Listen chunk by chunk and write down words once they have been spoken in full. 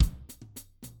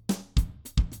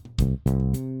Welcome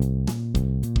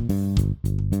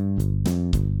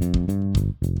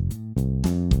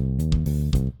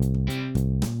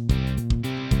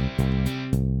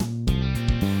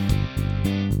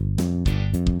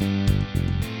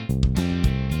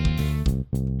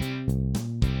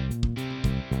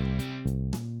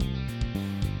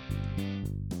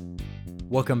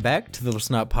back to the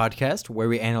Listen Up Podcast, where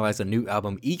we analyze a new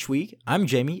album each week. I'm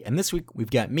Jamie, and this week we've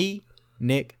got me,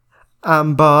 Nick.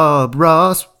 I'm Bob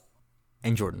Ross.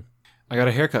 And Jordan. I got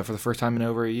a haircut for the first time in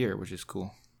over a year, which is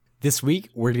cool. This week,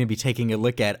 we're going to be taking a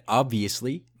look at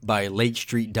Obviously by Late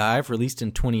Street Dive, released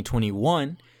in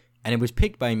 2021, and it was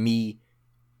picked by me,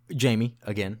 Jamie,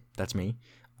 again, that's me.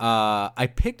 I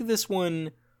picked this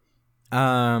one,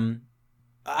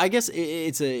 I guess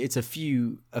it's a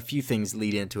few things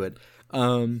lead into it.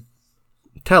 Tell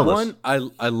us. One,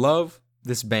 I love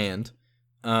this band.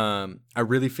 I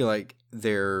really feel like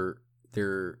they're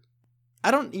I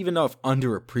don't even know if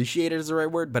underappreciated is the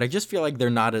right word, but I just feel like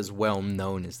they're not as well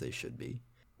known as they should be.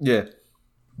 Yeah.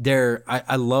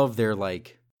 I love their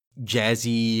like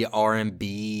jazzy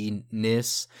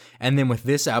R&B-ness, and then with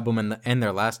this album and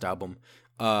their last album,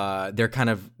 they're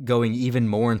kind of going even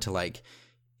more into like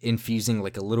infusing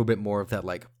like a little bit more of that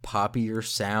like poppier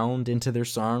sound into their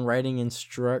songwriting and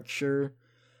structure.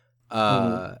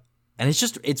 And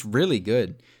it's really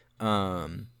good.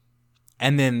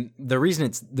 And then the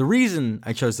reason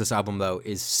I chose this album though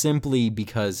is simply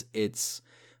because it's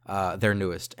their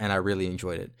newest, and I really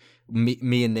enjoyed it.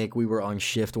 Me and Nick, we were on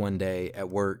shift one day at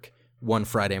work one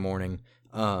Friday morning,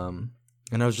 and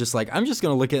I was just like, I'm just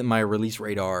gonna look at my release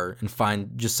radar and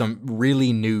find just some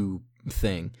really new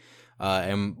thing.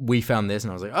 And we found this, and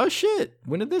I was like, oh shit,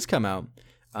 when did this come out?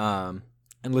 And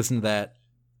listen to that.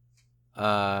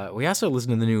 We also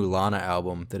listened to the new Lana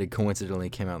album that had coincidentally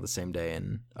came out the same day,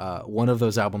 and one of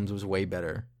those albums was way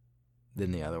better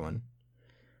than the other one.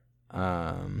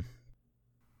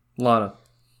 Lana.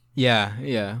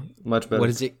 Yeah. Much better. What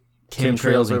is it?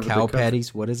 Chemtrails and cow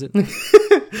patties? What is it?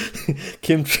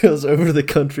 Chemtrails over the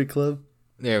country club.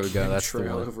 There we go. That's the one.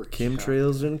 Over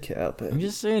chemtrails and cow patties. I'm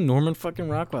just saying, Norman fucking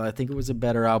Rockwell. I think it was a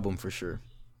better album for sure.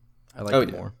 I like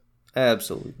it more.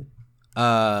 Absolutely.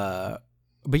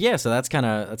 But yeah, so that's kind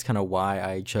of why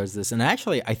I chose this. And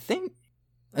actually, I think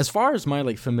as far as my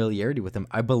like familiarity with them,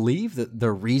 I believe that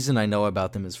the reason I know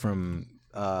about them is from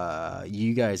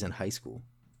you guys in high school,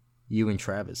 you and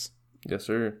Travis. Yes,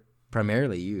 sir.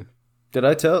 Primarily you. Did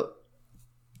I tell?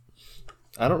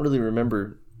 I don't really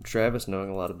remember Travis knowing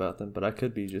a lot about them, but I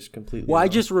could be just completely wrong. I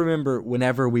just remember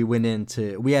whenever we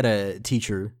had a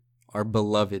teacher, our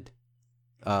beloved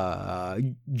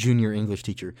junior English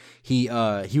teacher. He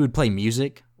would play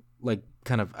music, like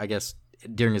kind of, I guess,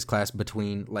 during his class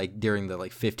between, like, during the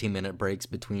like 15-minute breaks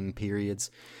between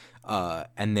periods.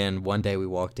 And then one day we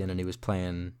walked in and he was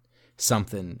playing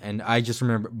something, and I just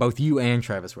remember both you and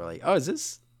Travis were like, "Oh, is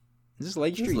this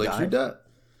Lake Street Dive?"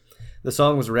 The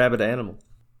song was Rabbit Animal.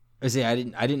 See, I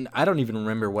don't even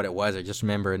remember what it was. I just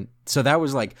remember, and so that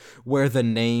was like where the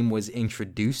name was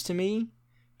introduced to me.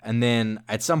 And then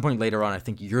at some point later on, I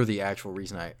think you're the actual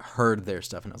reason I heard their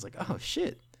stuff, and I was like, "Oh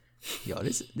shit, yo,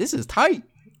 this is tight.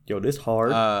 Yo, this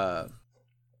hard.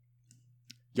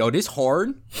 This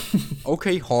hard.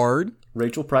 Okay, hard.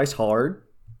 Rachel Price hard.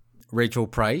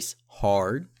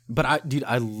 But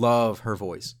I love her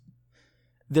voice.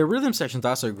 Their rhythm section's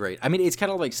also great. I mean, it's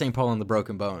kind of like St. Paul and the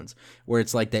Broken Bones, where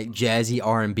it's like that jazzy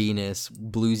R&B-ness,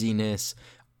 bluesiness,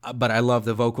 but I love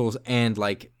the vocals, and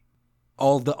like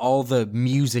all the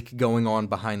music going on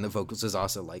behind the vocals is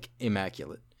also like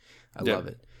immaculate. I love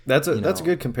it. That's a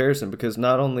good comparison, because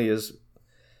not only is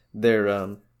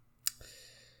their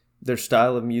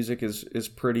style of music is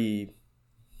pretty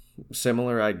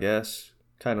similar, I guess,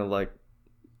 kind of like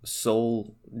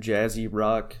soul, jazzy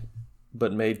rock,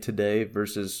 but made today,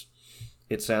 versus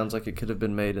it sounds like it could have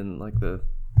been made in like the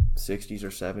 60s or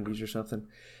 70s or something.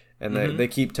 And they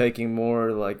keep taking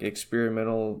more like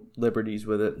experimental liberties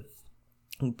with it.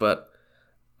 But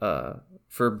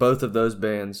for both of those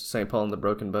bands, St. Paul and the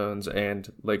Broken Bones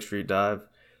and Lake Street Dive,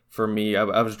 for me,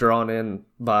 I was drawn in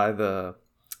by the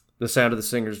sound of the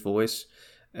singer's voice,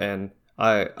 and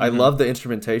I love the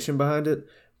instrumentation behind it,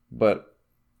 but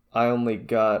I only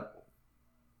got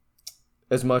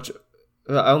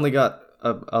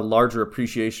a larger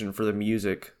appreciation for the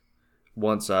music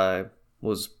once I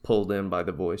was pulled in by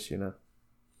the voice, you know?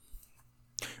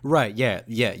 Right, yeah.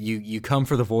 You come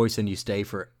for the voice and you stay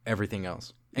for everything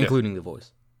else, including the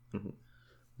voice. Mm-hmm.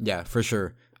 Yeah, for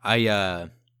sure. I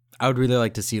would really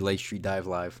like to see Lake Street Dive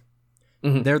live.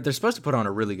 Mm-hmm. They're supposed to put on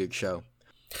a really good show.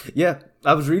 Yeah,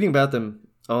 I was reading about them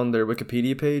on their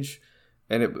Wikipedia page,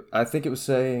 and I think it was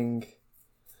saying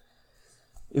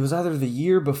it was either the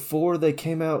year before they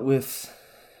came out with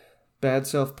Bad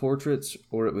Self Portraits,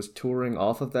 or it was touring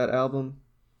off of that album.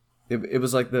 It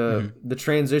was like the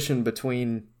transition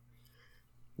between,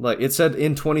 like it said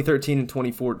in 2013 and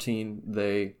 2014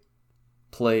 they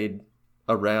played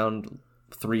around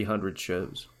 300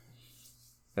 shows,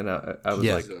 and I was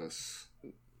like,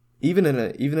 even in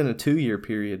a 2-year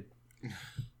period,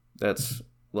 that's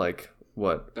like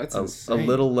what, that's a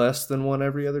little less than one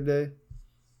every other day.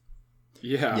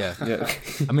 Yeah.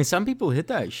 I mean, some people hit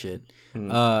that shit.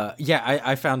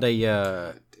 I found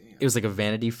it was like a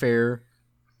Vanity Fair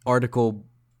article,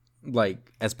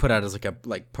 like as put out as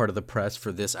like part of the press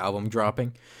for this album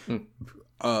dropping.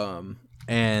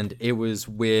 And it was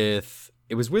with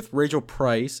Rachel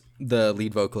Price, the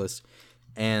lead vocalist,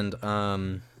 and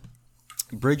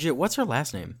Bridget, what's her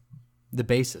last name? The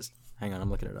bassist. Hang on, I'm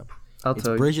looking it up. It's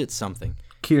Bridget something.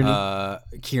 Kearney. Or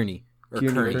Kearney.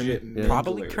 Yeah.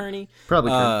 Probably Kearney.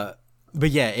 Probably Kearney. But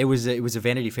yeah, it was a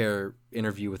Vanity Fair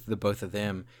interview with the both of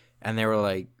them, and they were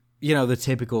like, you know, the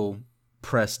typical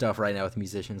press stuff right now with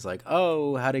musicians, like,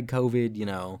 oh, how did COVID, you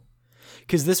know,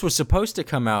 because this was supposed to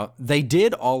come out. They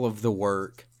did all of the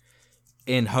work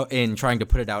in trying to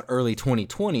put it out early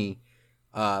 2020,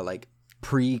 like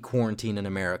pre-quarantine in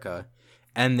America,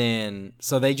 and then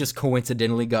so they just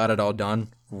coincidentally got it all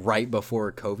done right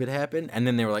before COVID happened, and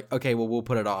then they were like, okay, well, we'll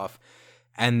put it off.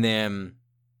 And then,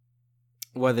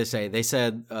 what did they say? They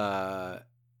said,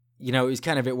 you know,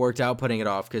 it worked out putting it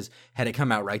off, because had it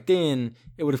come out right then,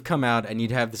 it would have come out and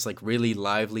you'd have this like really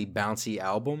lively, bouncy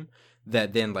album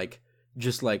that then like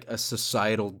just like a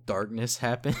societal darkness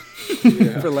happened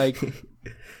for like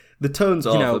the tone's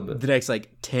off, you know, a bit. The next like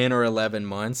 10 or 11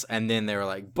 months. And then they were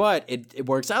like, but it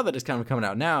works out that it's kind of coming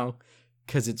out now,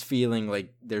 because it's feeling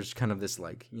like there's kind of this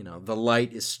like, you know, the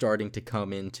light is starting to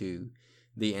come into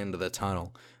the end of the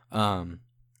tunnel.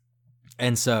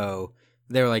 And so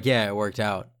they were like, yeah, it worked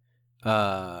out.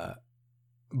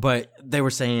 But they were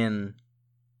saying,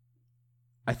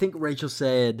 I think Rachel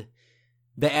said,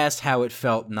 they asked how it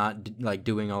felt not like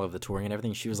doing all of the touring and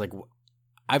everything. She was like,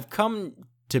 I've come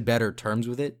to better terms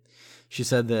with it. She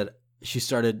said that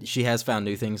she has found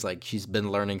new things, like she's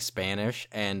been learning Spanish,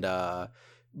 and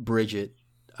Bridget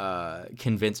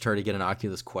convinced her to get an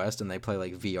Oculus Quest, and they play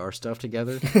like VR stuff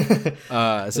together.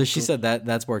 So she said that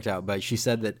that's worked out. But she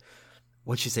said that,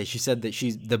 what'd she say? She said that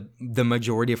she's the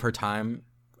majority of her time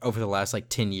over the last like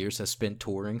 10 years has spent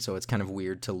touring, so it's kind of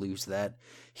weird to lose that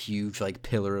huge like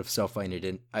pillar of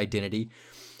self-identity.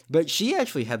 But she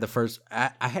actually had the first,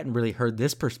 I hadn't really heard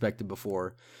this perspective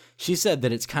before. She said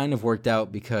that it's kind of worked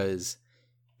out because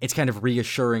it's kind of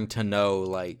reassuring to know,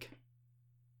 like,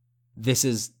 this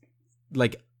is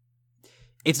like,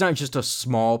 it's not just a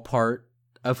small part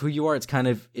of who you are. It's kind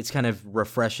of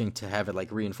refreshing to have it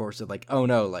like reinforced it, like, oh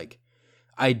no, like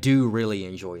I do really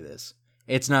enjoy this.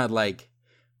 It's not like,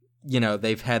 you know,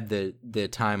 they've had the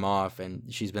time off and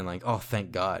she's been like, oh,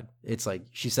 thank God. It's like,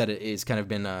 she said it's kind of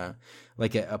been a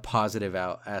positive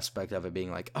aspect of it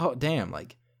being like, oh, damn,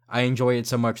 like I enjoy it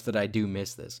so much that I do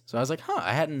miss this. So I was like, huh,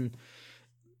 I hadn't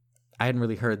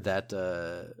really heard that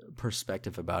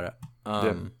perspective about it.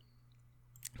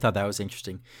 Thought that was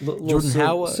interesting. Jordan,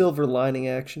 how silver lining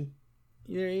action.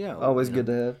 There you go. Always good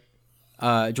to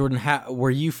have. Jordan,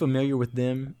 were you familiar with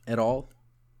them at all?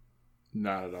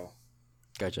 Not at all.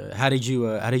 Gotcha. How did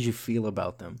you feel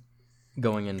about them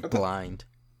going in blind?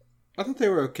 I thought they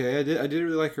were okay. I did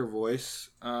really like her voice.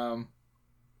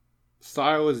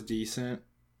 Style was decent.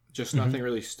 Just nothing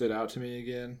really stood out to me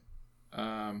again.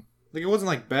 Like it wasn't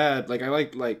like bad. Like I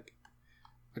liked like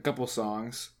a couple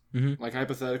songs. Like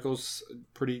Hypotheticals,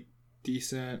 pretty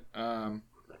decent.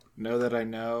 Know That I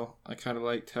Know. I kind of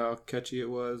liked how catchy it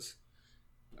was.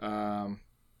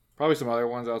 Probably some other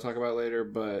ones I'll talk about later,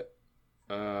 but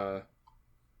nothing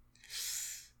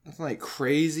like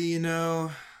crazy, you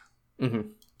know.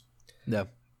 Yeah.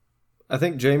 I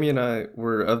think Jamie and I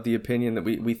were of the opinion that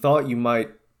we thought you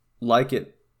might like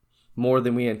it more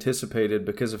than we anticipated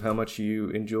because of how much you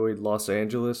enjoyed Los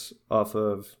Angeles off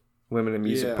of Women in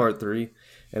Music Part 3.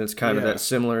 And it's kind of that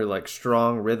similar, like,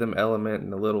 strong rhythm element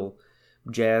and a little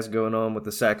jazz going on with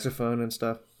the saxophone and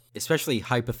stuff. Especially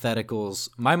Hypotheticals.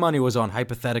 My money was on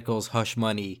Hypotheticals, Hush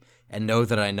Money, and Know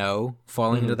That I Know,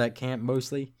 falling into that camp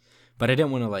mostly. But I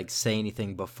didn't want to, like, say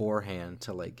anything beforehand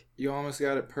to, like... You almost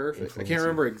got it perfect. I can't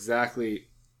remember exactly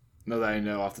Know That I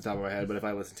Know off the top of my head, but if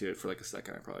I listened to it for, like, a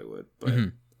second, I probably would. But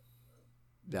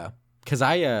yeah. Because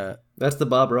I... That's the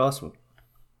Bob Ross one.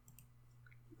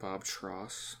 Bob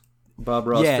Ross. Bob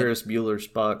Ross, Ferris Bueller,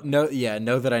 Spock.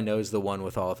 Know That I Know is the one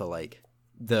with all the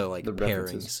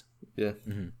pairings. Yeah.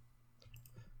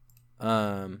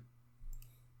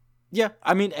 Yeah,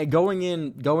 I mean, going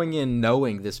in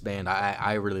knowing this band,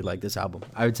 I really like this album.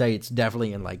 I would say it's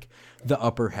definitely in like the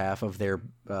upper half of their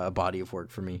body of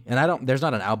work for me. And there's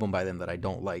not an album by them that I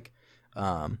don't like.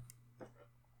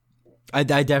 I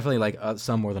definitely like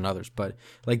some more than others, but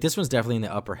like this one's definitely in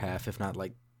the upper half, if not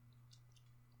like.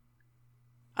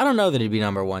 I don't know that it'd be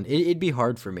number one. It'd be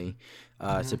hard for me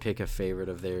to pick a favorite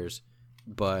of theirs,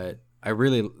 but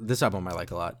this album I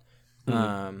like a lot.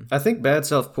 I think Bad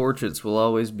Self Portraits will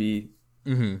always be.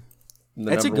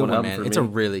 It's a good one, man. It's a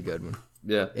really good one.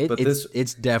 Yeah,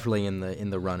 it's definitely in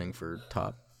the running for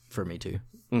top for me too.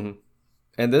 Mm-hmm.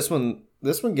 And this one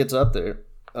gets up there.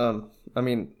 I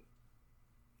mean,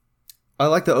 I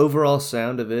like the overall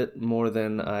sound of it more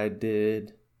than I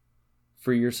did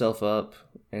Free Yourself Up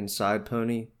and Side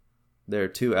Pony. There are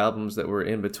two albums that were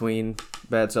in between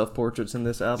Bad Self Portraits and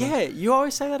this album. Yeah, you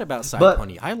always say that about Side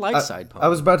Pony. I like Side Pony. I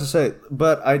was about to say,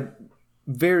 but I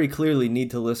very clearly need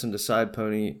to listen to Side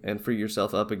Pony and Free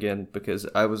Yourself Up again because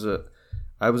I was a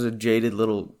jaded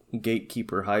little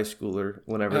gatekeeper high schooler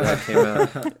whenever that came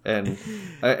out,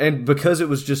 and because it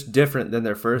was just different than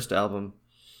their first album,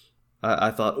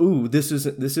 I thought, ooh, this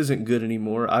isn't good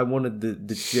anymore. I wanted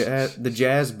the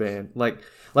jazz band, like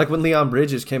when Leon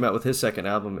Bridges came out with his second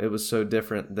album, it was so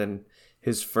different than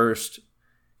his first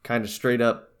kind of straight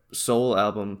up soul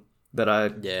album that I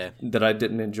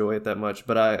didn't enjoy it that much.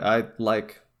 But I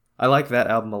like that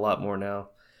album a lot more now.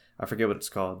 I forget what it's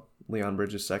called, Leon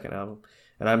Bridges' second album,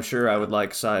 and I'm sure I would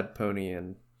like Side Pony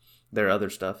and their other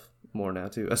stuff more now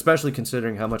too, especially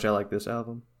considering how much I like this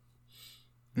album.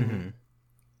 Mm-hmm.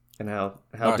 And how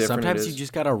different sometimes it is. you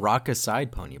just gotta rock a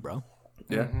Side Pony, bro.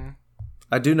 Yeah. Mm-hmm.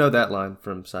 I do know that line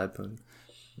from Side Pony.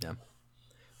 Yeah.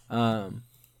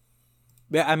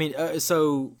 Yeah, I mean,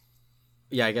 so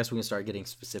yeah, I guess we can start getting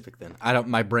specific then.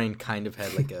 My brain kind of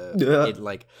had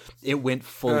like it went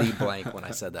fully blank when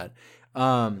I said that.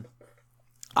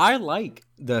 I like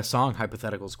the song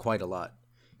Hypotheticals quite a lot.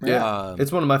 Yeah.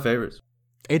 It's one of my favorites.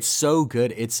 It's so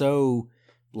good. It's so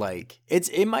like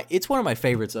it's one of my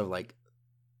favorites of like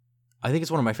I think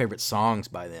it's one of my favorite songs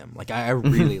by them. Like I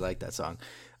really like that song.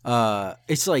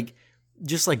 It's like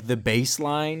just like the bass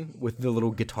line with the little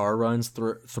guitar runs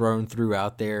thrown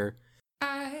throughout there.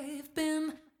 I've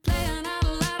been playing out a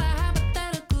lot of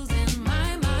hypotheticals in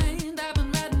my mind. I've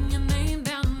been writing your name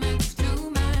down next to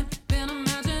mine. Been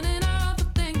imagining all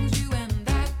the things you and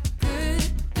I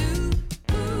could do.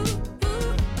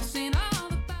 I've seen all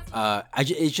the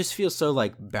it just feels so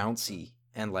like bouncy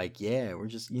and like we're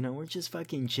just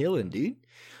fucking chilling, dude.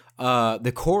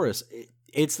 The chorus.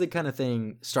 It's the kind of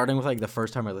thing, starting with like the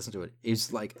first time I listened to it,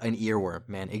 is like an earworm,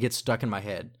 man. It gets stuck in my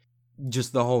head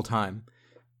just the whole time,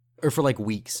 or for like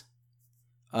weeks.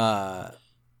 And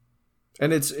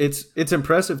it's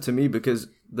impressive to me because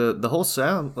the whole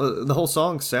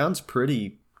song sounds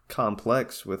pretty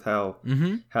complex with how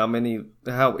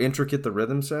intricate the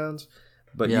rhythm sounds,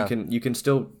 but you can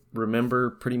still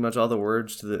remember pretty much all the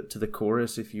words to the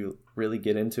chorus if you really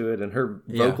get into it, and her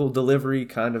vocal delivery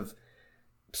kind of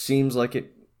seems like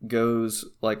it goes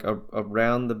like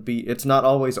around the beat. It's not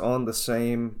always on the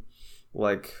same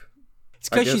like. It's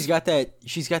because she's got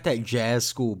that jazz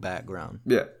school background.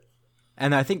 Yeah,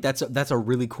 and I think that's a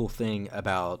really cool thing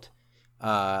about.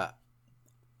 I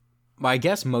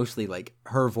guess mostly like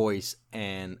her voice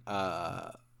and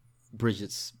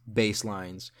Bridget's bass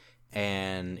lines,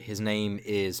 and his name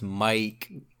is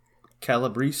Mike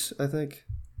Calabrese, I think.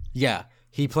 Yeah,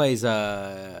 he plays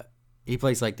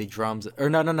like the drums, or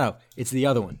no, it's the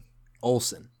other one,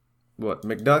 Olsen. What,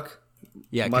 McDuck?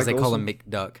 Yeah, because they call him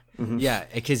McDuck. Mm-hmm. Yeah,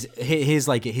 because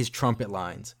his trumpet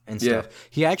lines and stuff.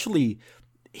 Yeah.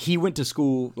 He went to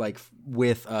school like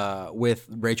with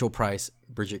Rachel Price,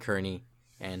 Bridget Kearney,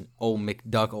 and old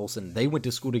McDuck Olsen. They went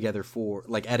to school together for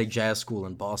like at a jazz school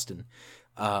in Boston.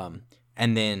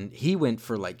 And then he went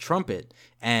for like trumpet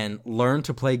and learned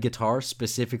to play guitar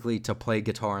specifically to play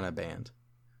guitar in a band.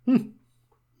 And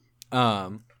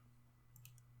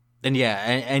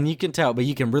and you can tell, but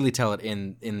you can really tell it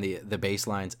in the bass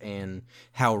lines and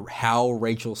how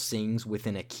Rachel sings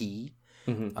within a key.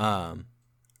 Mm-hmm.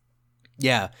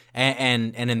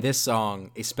 And in this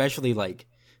song, especially like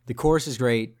the chorus is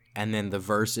great, and then the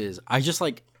verses, I just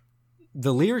like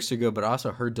the lyrics are good, but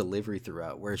also her delivery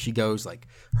throughout, where she goes like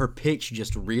her pitch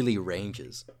just really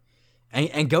ranges,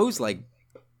 and goes like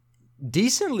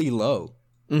decently low.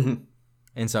 Mm-hmm.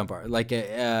 In some part, like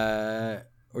or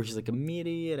she's like,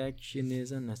 immediate action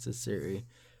is unnecessary.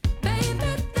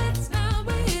 Baby, let's now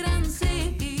wait and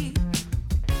see.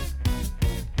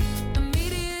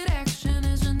 Immediate action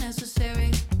is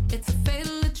unnecessary. It's a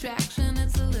fatal attraction.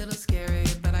 It's a little scary,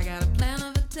 but I got a plan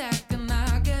of attack.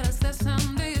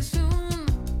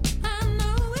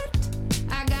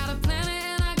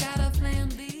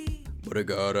 but I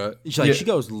gotta. She Yeah. she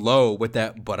goes low with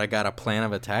that, but I got a plan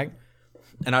of attack,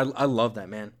 and I love that,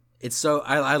 man. It's so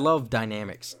I love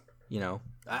dynamics. You know,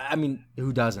 I mean,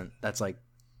 who doesn't? That's like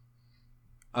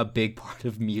a big part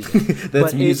of music.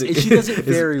 That's but music. she does it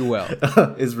very well.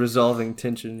 Is resolving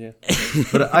tension, yeah.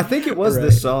 But I think it was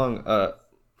this song. I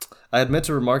had meant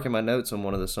to remark in my notes on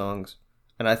one of the songs,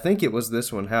 and I think it was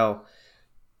this one. How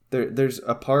there's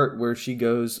a part where she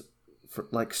goes from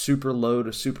like super low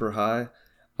to super high.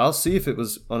 I'll see if it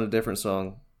was on a different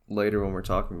song later when we're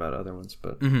talking about other ones,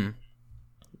 but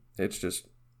it's just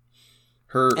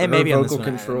her maybe on this vocal one, I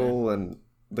don't control and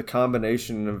the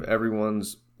combination of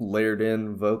everyone's layered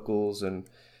in vocals and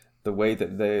the way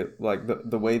that they like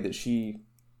the way that she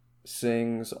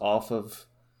sings off of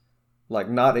like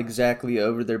not exactly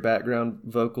over their background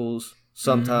vocals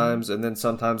sometimes, and then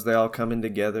sometimes they all come in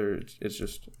together.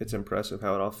 It's impressive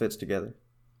how it all fits together.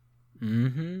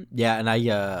 Yeah, and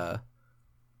I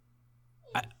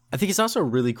think it's also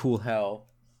really cool how.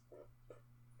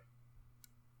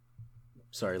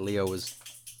 Sorry, Leo was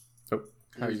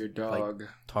How your dog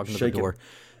talking to Shake the it. door.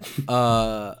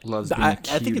 loves being I a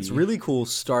think it's cutie. really cool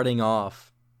starting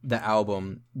off the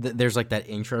album. There's like that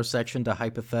intro section to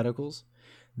hypotheticals.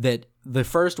 That the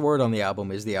first word on the album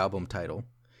is the album title.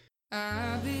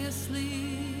 Obviously,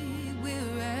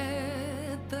 we're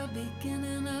at the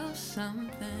beginning of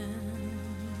something.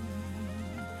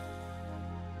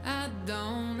 I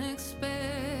don't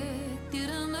expect you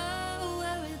to know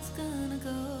where it's gonna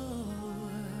go,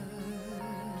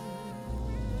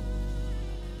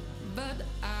 but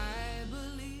I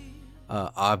believe.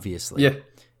 Obviously. Yeah,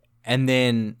 And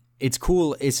then it's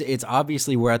cool. It's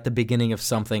obviously we're at the beginning of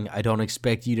something. I don't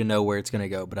expect you to know where it's going to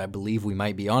go, but I believe we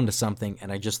might be onto something,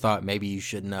 and I just thought maybe you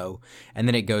should know. And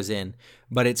then it goes in.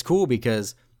 But it's cool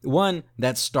because, one,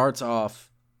 that starts off,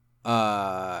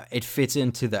 it fits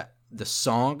into the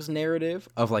song's narrative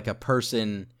of like a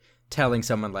person telling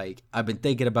someone like, I've been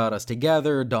thinking about us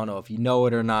together, don't know if you know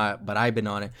it or not, but I've been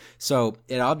on it. So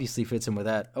it obviously fits in with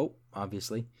that. Oh,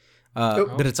 obviously.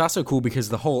 But it's also cool because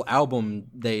the whole album,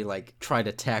 they like try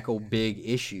to tackle big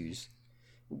issues,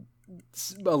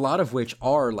 a lot of which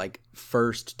are like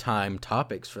first time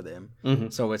topics for them.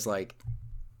 So it's like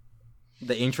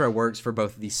the intro works for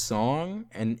both the song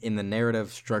and in the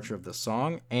narrative structure of the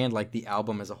song and like the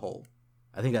album as a whole.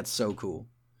 I think that's so cool.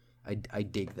 I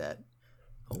dig that.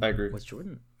 Oh, I agree. What's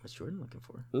Jordan looking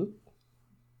for? Ooh.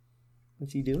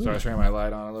 What's he doing? So I was turning my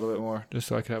light on a little bit more just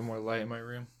so I could have more light in my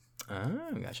room.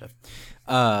 Oh, gotcha.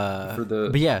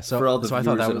 But yeah, so for all the so I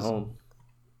viewers thought that at was home.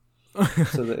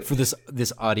 So that, for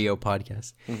this audio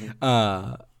podcast.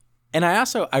 And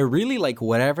I really like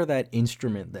whatever that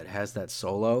instrument that has that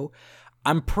solo.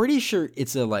 I'm pretty sure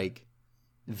it's a like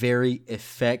very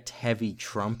effect heavy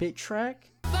trumpet track.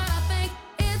 But I think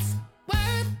it's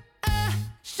worth a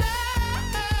shot.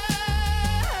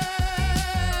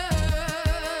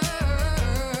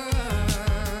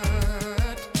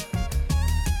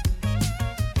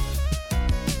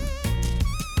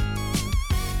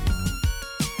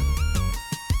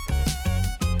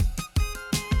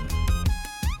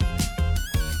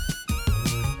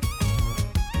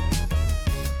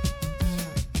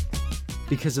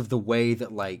 Because of the way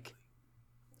that like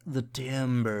the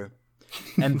timbre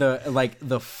and the like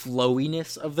the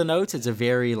flowiness of the notes. It's a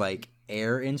very like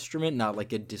air instrument, not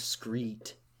like a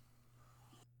discrete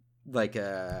but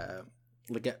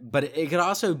it could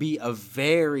also be a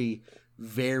very,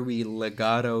 very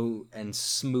legato and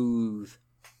smooth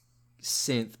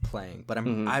synth playing. But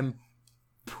I'm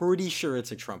pretty sure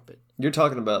it's a trumpet. you're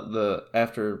talking about the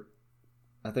after,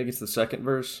 I think it's the second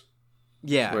verse.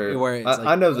 Yeah, Where it's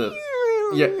I know the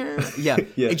yeah.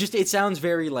 Yeah. It sounds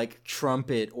very like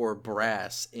trumpet or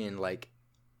brass in like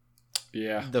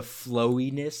Yeah. the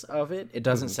flowiness of it. It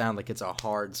doesn't sound like it's a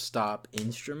hard stop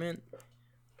instrument.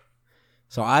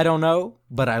 So I don't know,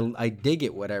 but I dig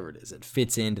it, whatever it is. It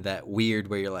fits into that weird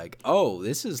where you're like, oh,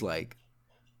 this is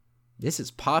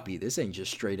poppy. This ain't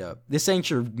just straight up. This ain't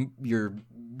your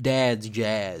dad's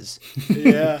jazz.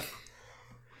 Yeah.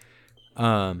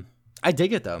 I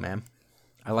dig it though, man.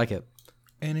 I like it.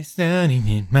 And it's standing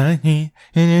in my head.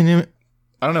 I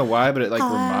don't know why, but it like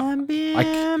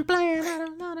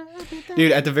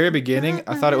dude, at the very beginning,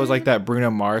 I thought it was like that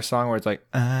Bruno Mars song where it's like,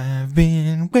 I've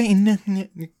been waiting. I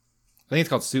think it's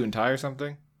called Suit and Tie or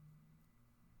something.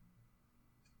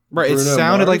 Right, it Bruno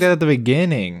sounded Mars? like that at the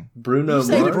beginning. Bruno You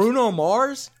say Mars. Bruno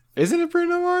Mars? Isn't it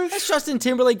Bruno Mars? That's Justin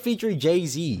Timberlake featuring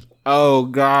Jay-Z. Oh,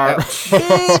 God.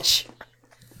 Bitch!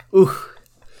 Ooh,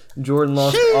 Jordan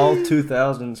lost all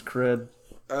 2000s cred.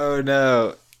 Oh,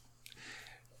 no.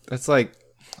 That's like,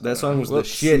 That song was the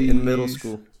shit in middle Whoopsies.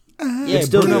 school. Yeah,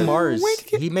 still Bruno good. Mars.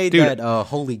 He made Dude, that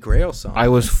Holy Grail song. I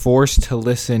was forced to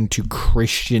listen to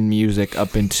Christian music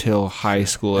up until high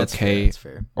school. That's fair, Okay, that's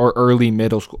fair. or early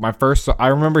middle school. I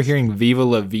remember hearing "Viva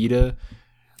La Vida"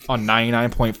 on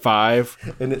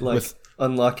 99.5. And it like With-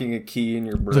 unlocking a key in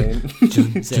your brain.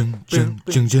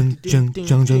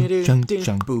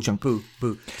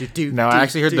 Now I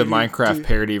actually heard the Minecraft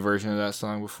parody version of that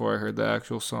song before I heard the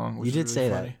actual song. Which You did is say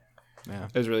really that. funny. Yeah.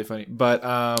 It was really funny, but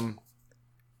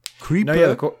Creeper. no,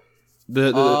 yeah,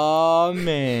 the Oh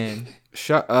man.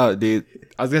 shut up, dude.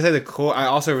 I was gonna say the core. I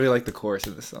also really like the chorus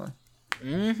of the song.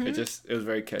 It was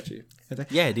very catchy. It's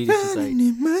like, Yeah, dude. It's just like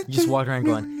you just walk around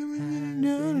going.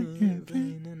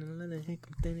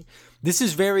 This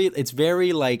is it's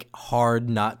very like hard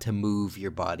not to move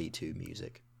your body to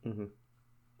music.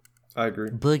 I agree.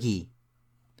 Boogie.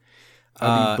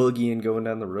 I'll be boogieing going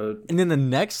down the road. And then the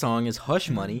next song is Hush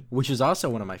Money, which is also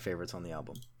one of my favorites on the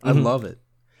album. I love it.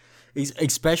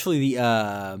 Especially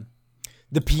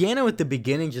the piano at the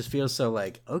beginning just feels so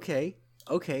like, okay.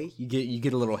 You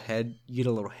get a little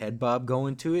head bob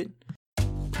going to it.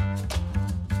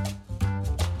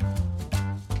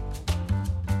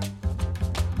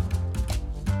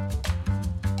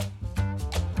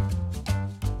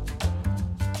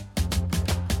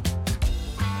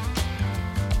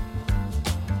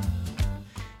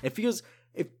 It feels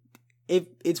if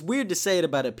it's weird to say it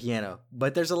about a piano,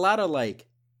 but there's a lot of like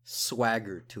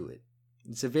swagger to it.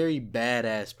 It's a very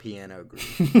badass piano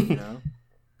groove, you know.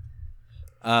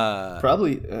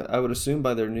 Probably, I would assume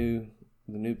by the new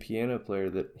piano player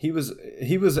that he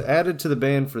was added to the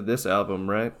band for this album,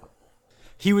 right?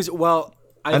 He was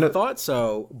I know- thought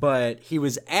so, but he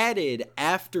was added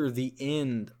after the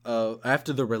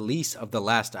release of the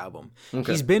last album.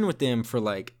 Okay. He's been with them for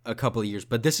like a couple of years,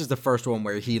 but this is the first one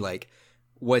where he like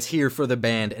was here for the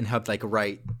band and helped like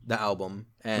write the album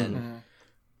and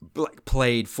like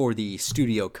played for the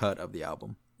studio cut of the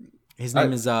album. His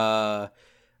name is Aki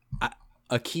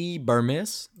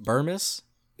Burmis.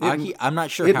 Aki, I'm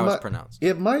not sure how it's pronounced.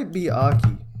 It might be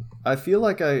Aki. I feel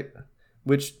like I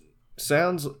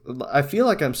feel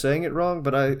like I'm saying it wrong,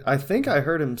 but I think I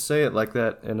heard him say it like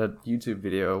that in a YouTube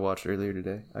video I watched earlier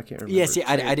today. I can't remember. Yeah, see,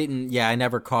 I didn't. Yeah, I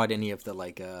never caught any of the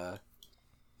like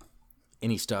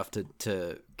any stuff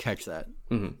to catch that.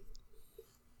 Mhm.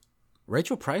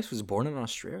 Rachel Price was born in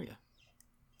Australia.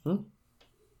 oh,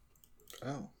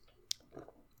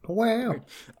 Wow.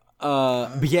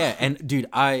 But yeah, and dude,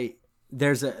 I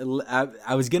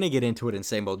was gonna get into it in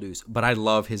Same Old News, but I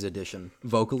love his addition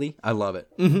vocally. I love it.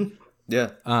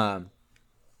 Yeah.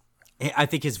 I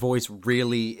think his voice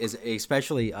really is,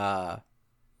 especially so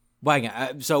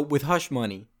with Hush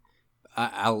Money,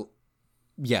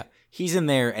 he's in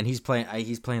there and he's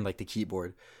playing like the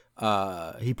keyboard.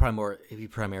 He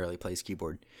primarily plays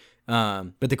keyboard.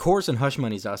 But the chorus in Hush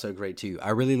Money is also great too. I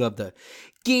really love the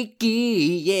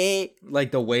geeky, yeah,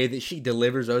 like the way that she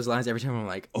delivers those lines every time. I'm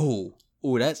like, oh,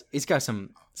 it's got some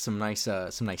nice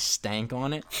stank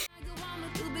on it. You want me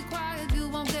to be quiet, you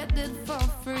won't get it for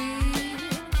free.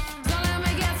 So let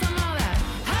me get some of that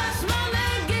hush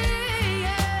money,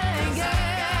 yeah,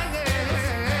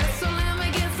 yeah. So let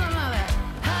me get some of that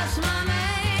hush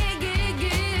money,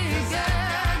 yeah.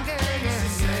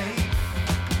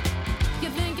 You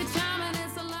think you're charming,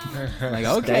 it's a lie. Like,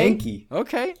 okay, Stanky.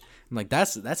 okay. I'm like,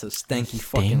 that's a stanky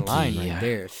fucking line right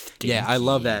there. Yeah, I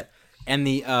love that. And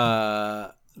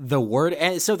the word,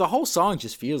 and so the whole song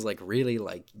just feels like really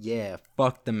like, yeah,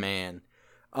 fuck the man.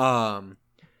 And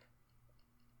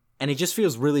it just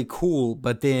feels really cool.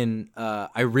 But then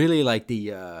I really like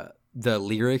the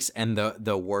lyrics and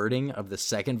the wording of the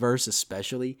second verse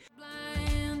especially.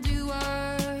 Blind you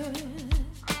are.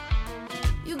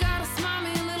 You got a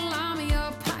smarmy little army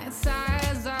of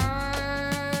pint-sized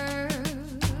are.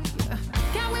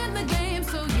 Can't win the game,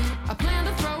 so I plan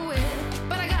to throw it.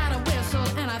 But I got a whistle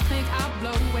and I think I'll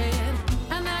blow it.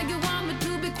 And now you want me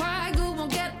to be quiet, you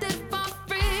won't get it for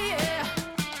free, yeah.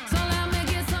 So let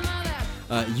me get some of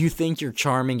that. You think you're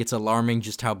charming, it's alarming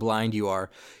just how blind you are.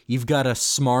 You've got a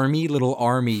smarmy little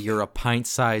army, you're a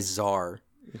pint-sized czar.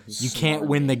 You can't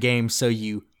win the game, so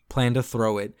you plan to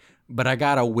throw it. But I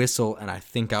got a whistle, and I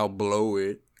think I'll blow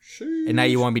it. And now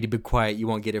you want me to be quiet, you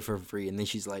won't get it for free. And then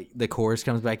she's like, the chorus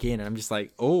comes back in, and I'm just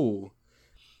like, oh.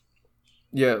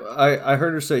 Yeah, I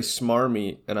heard her say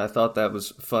smarmy, and I thought that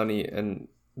was funny, and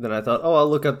then I thought, oh, I'll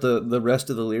look up the rest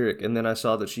of the lyric, and then I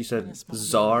saw that she said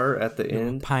czar at the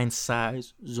end.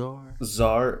 Pint-sized czar.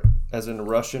 Czar, as in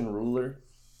Russian ruler.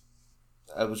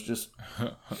 I was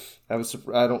surprised.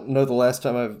 I don't know the last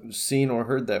time I've seen or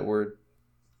heard that word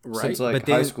Right. since like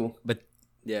high school. But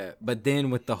Yeah, but then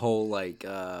with the whole like,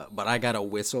 but I got a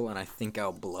whistle and I think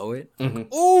I'll blow it.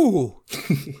 Mm-hmm. Ooh,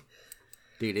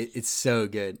 dude, it's so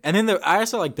good. And then I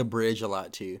also like the bridge a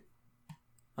lot too.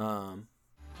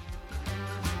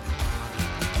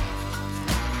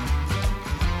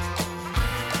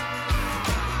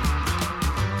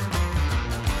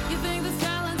 You think the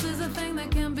silence is a thing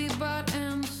that can be bought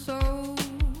and sold,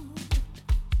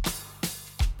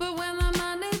 but when the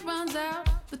money runs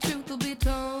out, the truth will be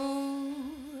told.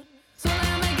 So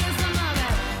let me get some of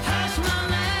that hush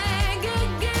money.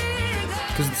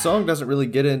 Because the song doesn't really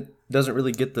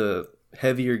get the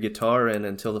heavier guitar in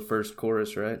until the first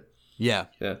chorus, right? Yeah,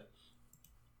 Yeah.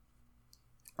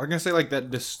 I was gonna say like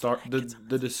that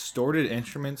the distorted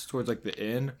instruments towards like the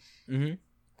end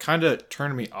kind of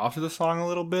turned me off of the song a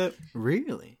little bit.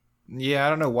 really. Yeah, I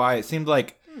don't know why. It seemed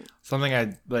like something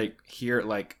I'd like hear at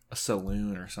like a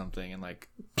saloon or something in like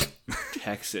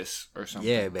Texas or something.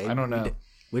 Yeah, baby. I don't know.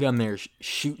 We down there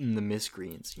shooting the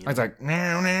miscreants. You I know? was like,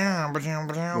 now,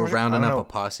 We're rounding up a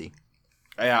posse.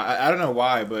 Yeah, I don't know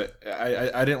why, but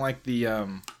I didn't like the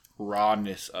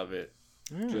rawness of it.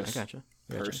 I gotcha.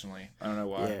 Personally, I don't know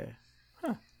why. Yeah.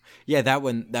 Huh. Yeah, that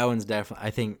one's definitely.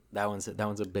 I think that one's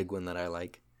a big one that I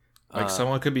like. Like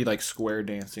someone could be like square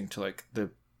dancing to like the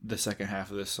second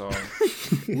half of this song.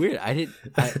 Weird. I don't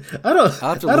I'll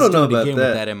have to I listen don't know to it about again that.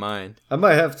 with that in mind. I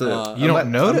might have to. You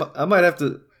don't know it? I might have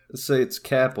to say it's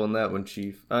cap on that one,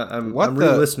 Chief. I'm What the-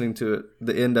 re-listening to it,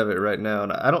 the end of it right now,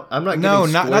 and I'm not. No,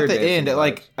 getting not square the dancing end. At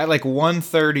vibes. like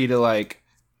 1:30 to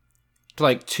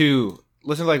like 2.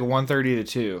 Listen to like 1:30 to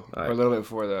 2 All right. or a little bit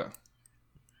before that.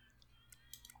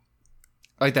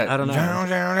 Like that. I don't know. Down,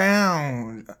 down,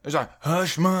 down. It's like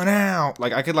hush mon out.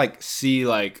 Like I could like see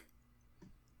like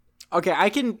Okay, I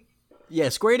can. Yeah,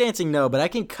 square dancing, no, but I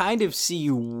can kind of see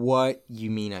what you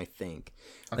mean. I think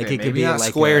like Okay, it could maybe be not like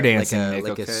square a, dancing, like a, Nick,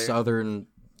 like a okay? southern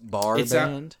bar It's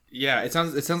band. yeah. It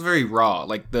sounds very raw.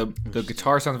 Like the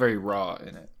guitar sounds very raw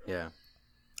in it. Yeah,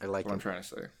 I like What I'm it. trying to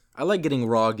say. I like getting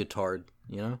raw guitared.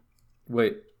 You know.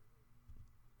 Wait.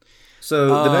 So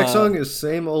the next song is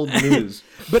Same Old News.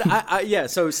 But yeah,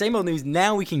 so same old news.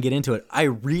 Now we can get into it. I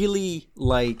really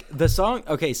like the song.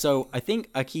 Okay, so I think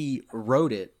Aki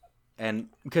wrote it, and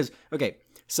because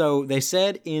so they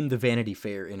said in the Vanity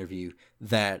Fair interview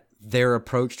that their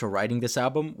approach to writing this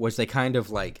album was they kind of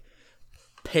like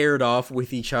paired off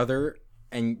with each other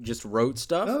and just wrote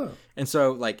stuff. Oh. And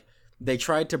so like they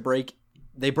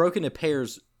broke into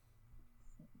pairs.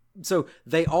 So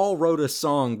they all wrote a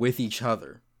song with each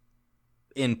other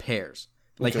in pairs.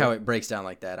 Like Okay. how it breaks down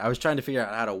like that. I was trying to figure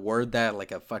out how to word that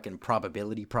like a fucking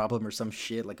probability problem or some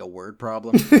shit, like a word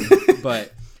problem.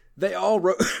 But they all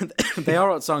wrote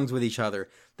songs with each other.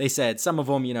 They said some of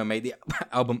them, made the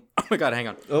album. Oh my god, hang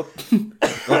on. Oh.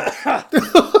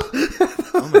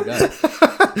 Oh my god.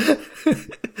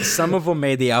 Some of them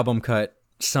made the album cut,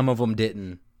 some of them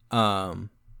didn't.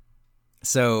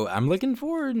 So I'm looking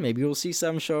forward. Maybe we'll see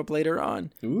some show up later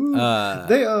on. Ooh.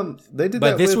 They did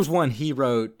But that this with, was one he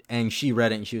wrote, and she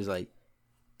read it, and she was like,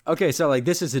 "Okay, so like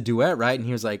this is a duet, right?" And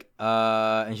he was like,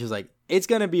 and she was like, "It's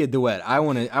gonna be a duet. I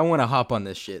wanna hop on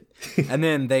this shit." And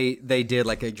then they did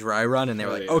like a dry run, and they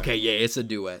were like, yeah. "Okay, yeah, it's a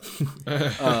duet."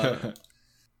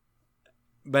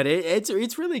 But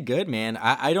it's really good, man.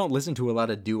 I don't listen to a lot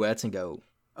of duets and go,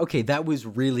 "Okay, that was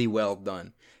really well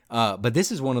done." But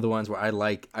this is one of the ones where I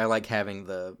like having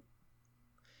the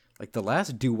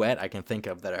last duet I can think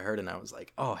of that I heard, and I was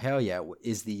like, "Oh hell yeah!"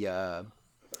 Is the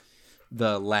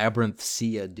Labyrinth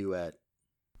Sia duet?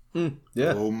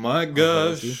 yeah. Oh my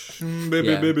gosh, baby,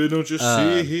 Yeah. baby, don't you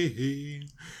see?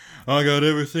 I got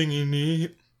everything you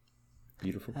need.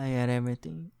 Beautiful. I got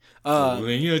everything.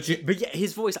 When you're But yeah,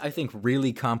 his voice I think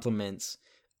really complements.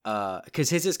 Because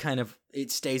his is kind of,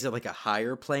 it stays at like a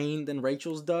higher plane than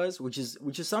Rachel's does, which is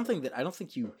something that I don't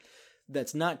think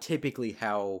that's not typically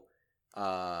how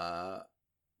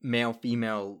male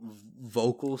female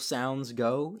vocal sounds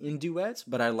go in duets.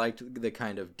 But I liked the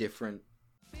kind of different.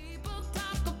 People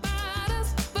talk about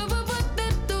us, but what they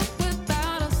do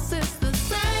without us is the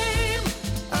same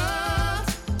old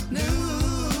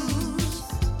news.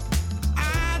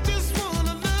 I just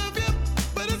wanna love you,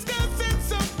 but it's causing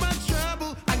so much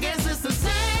trouble. I guess it's the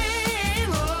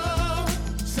same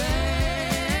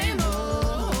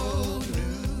old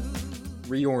news.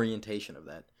 Reorientation of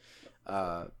that,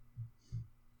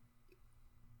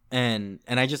 and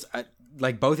I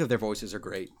like both of their voices are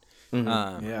great.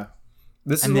 yeah.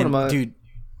 This is And one then, of my. dude,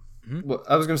 Well,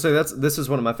 I was gonna say this is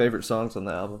one of my favorite songs on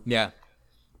the album. yeah,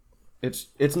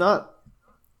 It's not.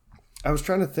 I was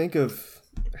trying to think of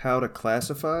how to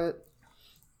classify it,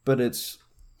 but it's.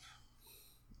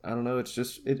 I don't know. It's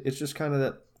just kind of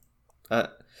that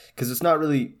because it's not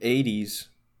really 80s.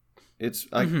 It's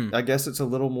I guess it's a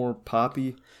little more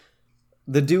poppy.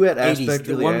 The duet 80s, aspect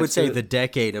really one adds would say to it. the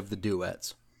decade of the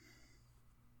duets.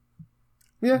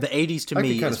 Yeah, The 80s to I could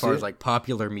me, kinda as far see as it. like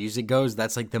popular music goes,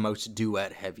 that's like the most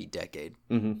duet heavy decade.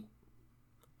 Mm-hmm.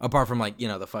 Apart from like,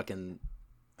 the fucking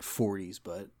 40s,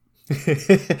 but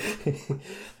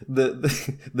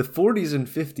the 40s and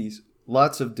 50s,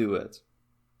 lots of duets.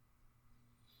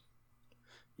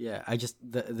 yeah, I just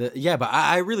but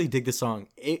I really dig the song.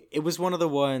 It was one of the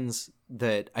ones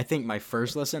that I think my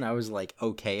first listen I was like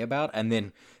okay about, and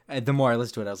then the more I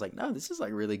listened to it, I was like, no, this is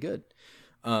like really good.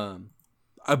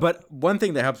 But one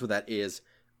thing that helps with that is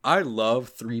I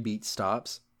love 3-beat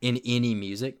stops in any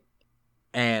music,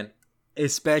 and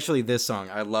especially this song.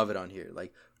 I love it on here,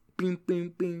 like boom,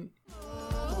 boom, boom.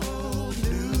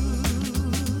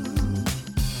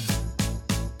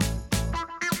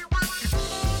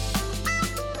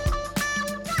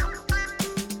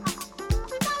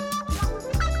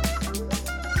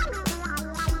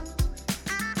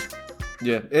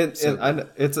 Yeah, it's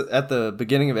at the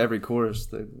beginning of every chorus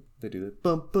they do that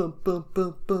bum bum bum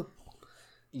bum bum.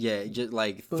 Yeah, just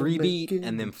like 3-beat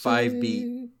and then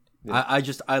 5-beat. Yeah.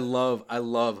 I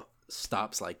love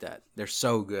stops like that. They're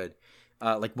so good.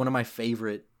 Like one of my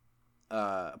favorite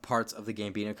parts of the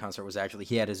Gambino concert was actually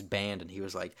he had his band and he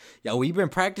was like, "Yo, we've been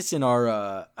practicing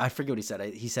our I forget what he said.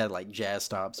 He said like jazz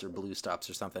stops or blues stops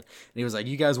or something." And he was like,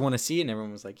 "You guys want to see it?" And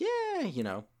everyone was like,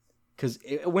 "Yeah, Because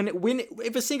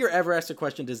if a singer ever asks a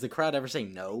question, does the crowd ever say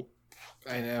no?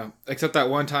 I know. Except that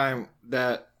one time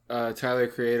that Tyler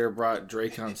the Creator brought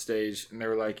Drake on stage, and they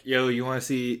were like, "Yo, you want to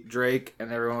see Drake?"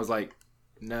 And everyone was like,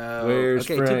 "No." Where's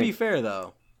Okay, Frank? to be fair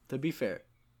though, to be fair,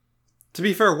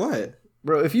 What?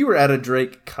 Bro, if you were at a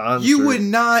Drake concert, You would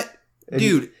not,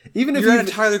 dude. even if You're you at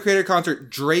a Tyler the Creator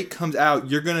concert, Drake comes out,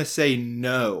 you're gonna say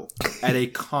no at a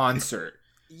concert.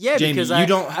 yeah, Jamie, because you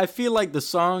don't- I feel like the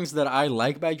songs that I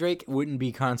like by Drake wouldn't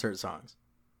be concert songs.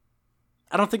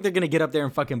 I don't think they're gonna get up there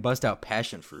and fucking bust out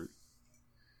Passion Fruit.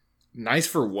 Nice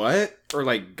for what? Or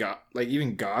like God, like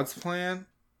even God's Plan?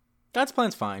 God's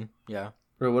Plan's fine, yeah.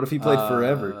 bro, what if he played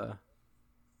Forever?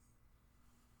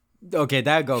 Okay,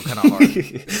 that'd go kind of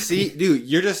hard. See, dude,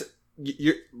 you're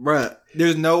bruh.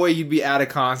 There's no way you'd be at a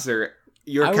concert.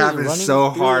 You're I was capping running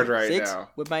so through hard right 6 now.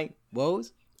 with my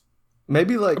woes.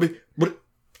 Maybe like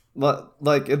What?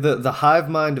 like the hive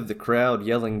mind of the crowd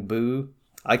yelling boo.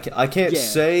 I can't Yeah.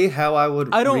 say how I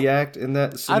would I don't- react in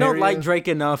that I scenario. don't like Drake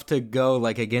enough to go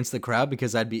like against the crowd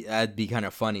because that'd be kind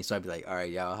of funny. So I'd be like, all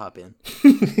right, yeah, I'll hop in.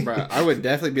 Bruh, I would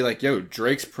definitely be like, yo,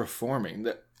 Drake's performing.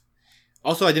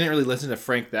 Also, I didn't really listen to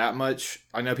Frank that much.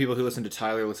 I know people who listen to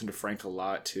Tyler listen to Frank a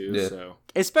lot too. Yeah. So,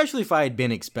 Especially if I had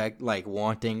been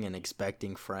wanting and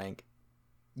expecting Frank.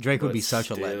 Drake would But be such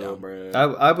a still, letdown. bruh. I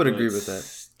would But agree with that.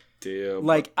 Still,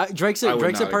 Like Drake's I a would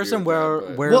Drake's a not agree person with where that,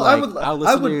 but- where Well, I like would- I'll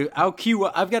I listen would- to I'll queue.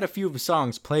 I've got a few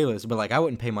songs playlists, but like I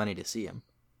wouldn't pay money to see him.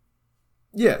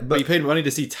 Yeah, but but you paid money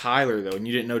to see Tyler though, and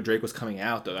you didn't know Drake was coming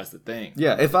out though. That's the thing.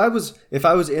 yeah, if I was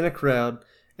in a crowd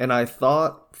and I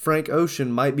thought Frank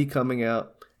Ocean might be coming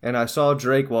out and I saw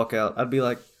Drake walk out, I'd be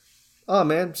like, "Oh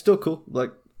man, still cool."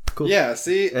 Like cool. Yeah.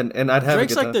 See. And I'd have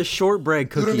Drake's a good like time. the shortbread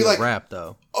cookie be of like- rap,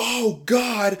 though. Oh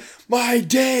God, my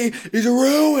day is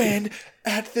ruined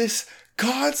at this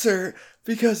concert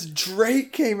because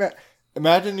Drake came out.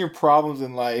 Imagine your problems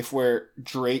in life where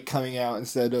Drake coming out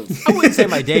instead of. I wouldn't say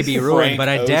my day be ruined, Frank but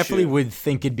I Ocean. definitely would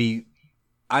think it'd be.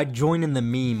 I'd join in the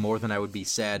meme more than I would be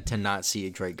sad to not see a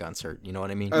Drake concert. You know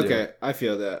what I mean? Okay, I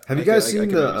feel that. Have you guys seen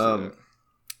the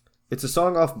it's a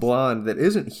song off Blonde that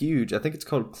isn't huge. I think it's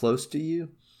called Close to You.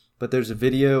 But there's a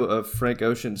video of Frank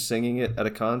Ocean singing it at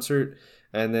a concert,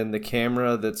 and then the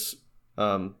camera that's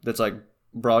like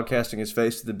broadcasting his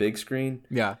face to the big screen,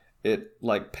 Yeah. it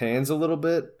like pans a little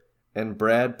bit, and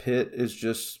Brad Pitt is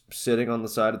just sitting on the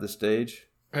side of the stage,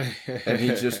 and he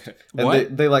just and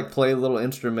What? they like play a little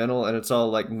instrumental, and it's all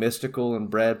like mystical, and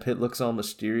Brad Pitt looks all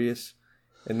mysterious,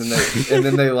 and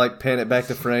then they like pan it back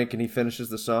to Frank, and he finishes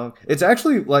the song. It's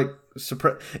actually like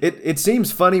it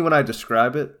seems funny when I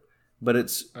describe it, but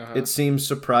it seems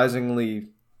surprisingly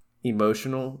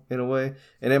emotional in a way,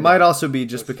 and it might also be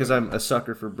just because I'm a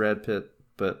sucker for Brad Pitt,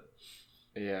 but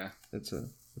Yeah, that's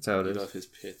how it I is. love his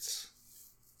pits.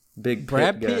 Big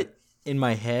Brad guy. Pitt, in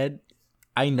my head,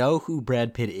 I know who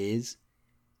Brad Pitt is,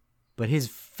 but his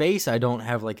face, I don't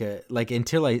have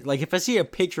until if I see a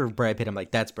picture of Brad Pitt, I'm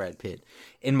like, that's Brad Pitt.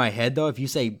 In my head, though, if you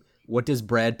say, what does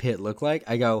Brad Pitt look like?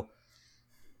 I go,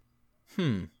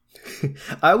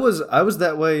 I was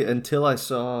that way until I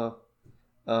saw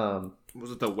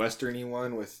Was it the westerny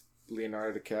one with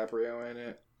Leonardo DiCaprio in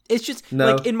it? It's just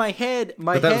No. like in my head.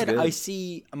 But that was good.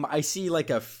 I see like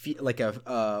a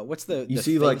what's the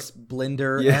see, face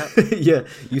blender Yeah, app? yeah.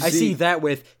 You I see that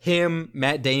with him,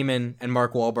 Matt Damon, and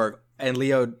Mark Wahlberg and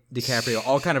Leo DiCaprio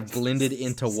all kind of blended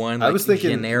into one. Like, I was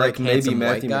thinking generic like maybe handsome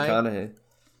Matthew white guy. McConaughey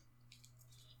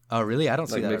Oh, really? I don't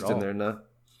see like that mixed at all. in there. No,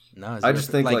 No, I just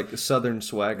think like Southern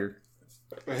swagger.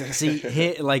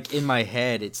 see, like in my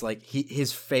head, it's like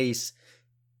his face.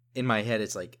 In my head,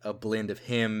 it's like a blend of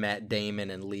him, Matt Damon,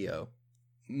 and Leo.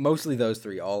 Mostly those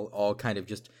three, all kind of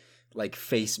just like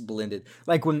face blended.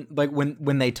 Like when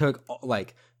they took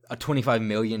like a 25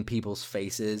 million people's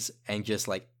faces and just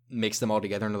like mixed them all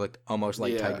together and it looked almost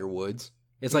like Yeah. Tiger Woods.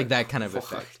 It's like that kind of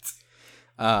effect.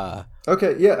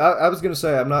 Okay, yeah, I was gonna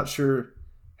say I'm not sure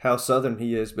how Southern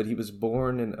he is, but he was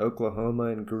born in Oklahoma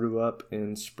and grew up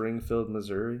in Springfield,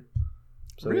 Missouri.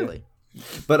 So, yeah. Really?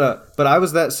 But I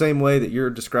was that same way that you're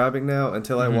describing now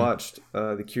until I watched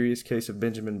The Curious Case of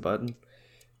Benjamin Button,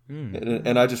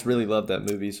 and I just really loved that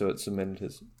movie, so it cemented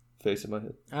his face in my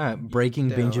head. Breaking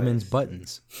Benjamin's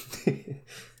buttons.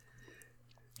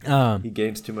 He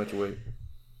gains too much weight.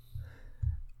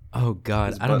 Oh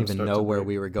God, His I don't button even starts know to where break.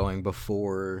 we were going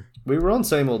before. We were on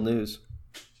same old news.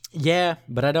 Yeah,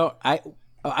 but I don't.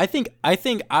 I think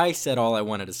I said all I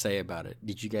wanted to say about it.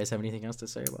 Did you guys have anything else to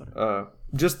say about it?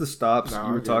 Just the stops No,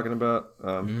 you were good. talking about,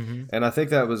 and I think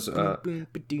that was it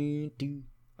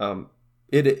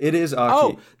is Aki.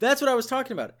 Oh, that's what I was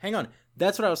talking about. Hang on,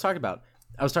 that's what I was talking about.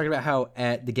 I was talking about how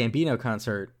at the Gambino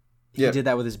concert he Yeah. did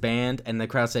that with his band, and the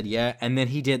crowd said yeah, and then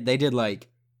they did like.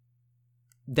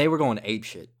 They were going ape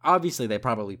shit. Obviously, they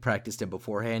probably practiced it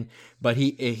beforehand, but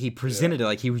he presented it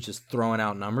like he was just throwing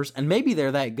out numbers, and maybe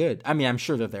they're that good. I mean, I'm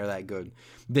sure that they're that good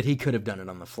that he could have done it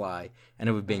on the fly, and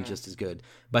it would have been just as good.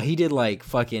 But he did like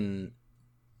fucking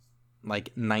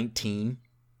like 19,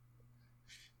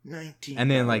 19. and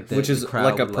then like Which is the crowd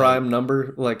like a would, prime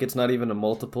number. Like it's not even a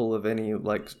multiple of any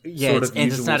like yeah, sort it's, of and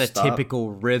usual it's not a stop.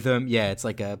 typical rhythm. Yeah, it's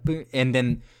like a boom, and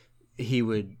then he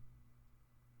would.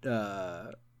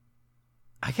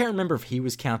 I can't remember if he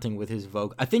was counting with his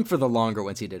vocal. I think for the longer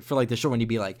ones he did. For like the short one, he'd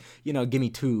be like, give me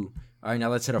 2. All right, now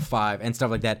let's hit a 5 and stuff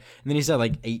like that. And then he said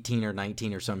like 18 or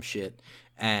 19 or some shit,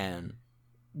 and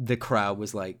the crowd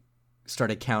was like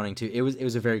started counting too. It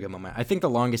was a very good moment. I think the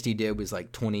longest he did was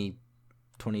like 20,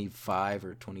 25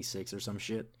 or 26 or some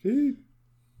shit.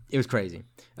 It was crazy.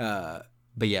 But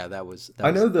yeah, that was I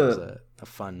know that was a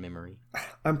fun memory.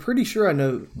 I'm pretty sure I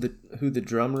know who the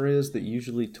drummer is that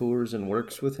usually tours and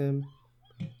works with him.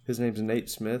 His name's Nate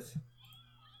Smith,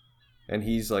 and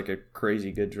he's like a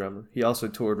crazy good drummer. He also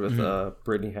toured with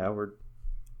Brittany Howard.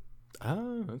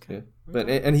 Oh, okay. Yeah, but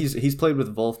and he's played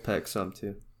with Wolfpack some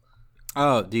too.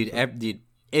 Oh, dude,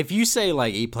 if you say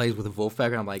like he plays with a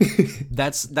Wolfpack, I'm like,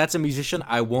 that's a musician.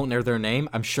 I won't know their name.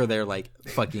 I'm sure they're like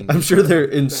fucking I'm sure they're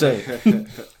insane.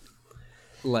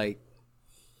 like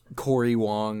Corey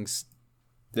Wong's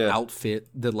Yeah, outfit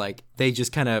that like they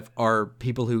just kind of are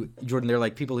people who Jordan. They're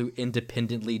like people who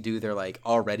independently do their like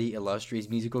already illustrious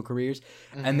musical careers,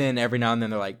 and then every now and then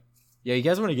they're like, yeah, you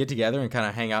guys want to get together and kind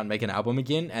of hang out and make an album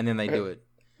again, and then they do it,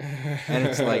 and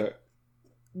it's like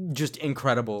just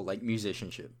incredible like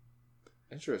musicianship.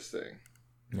 Interesting.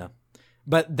 Yeah,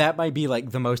 but that might be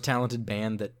like the most talented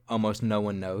band that almost no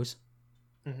one knows.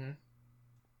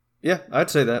 yeah, I'd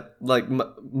say that. Like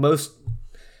most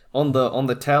on the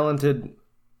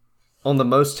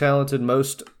most talented,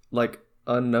 most like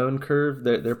unknown curve,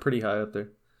 they're pretty high up there.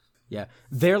 Yeah,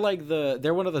 they're like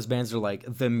they're one of those bands that are like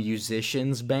the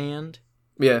musicians band,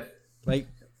 Yeah, like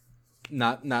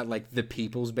not like the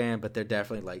people's band, but they're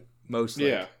definitely like most like,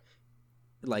 Yeah.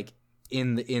 like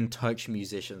in touch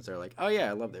musicians. They're like, oh yeah,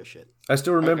 I love their shit. I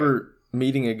still remember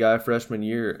meeting a guy freshman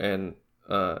year and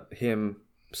him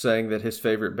saying that his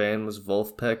favorite band was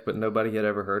Wolfpack, but nobody had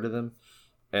ever heard of them,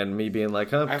 and me being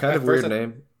like, huh, kind of weird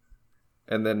name.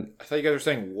 And then I thought you guys were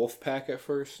saying Wolfpack at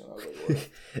first. I was like,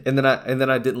 what? and then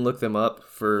I didn't look them up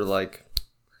for like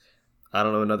I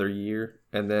don't know, another year,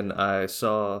 and then I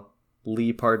saw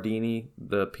Lee Pardini,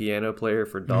 the piano player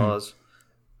for Dawes.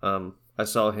 I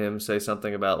saw him say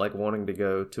something about like wanting to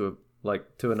go to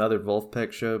another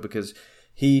Wolfpack show because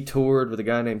he toured with a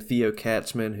guy named Theo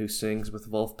Katzman who sings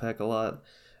with Wolfpack a lot,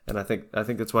 and I think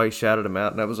that's why he shouted him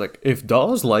out. And I was like, if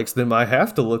Dawes likes them, I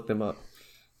have to look them up.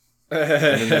 And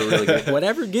then they were really good.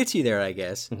 Whatever gets you there, I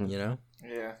guess. You know.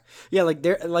 Yeah. Yeah, like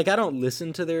they're like I don't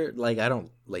listen to their like I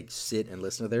don't like sit and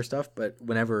listen to their stuff, but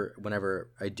whenever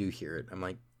I do hear it, I'm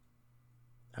like,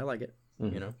 I like it.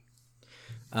 You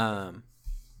know.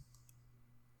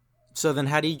 So then,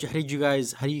 how do you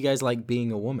guys like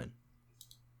being a woman?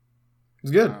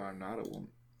 It's good. I'm not a woman.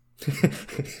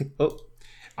 Oh,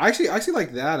 I actually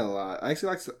like that a lot. I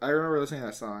remember listening to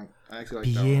that song. I actually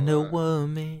like that one Being a a lot.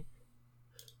 woman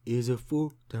is a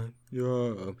full-time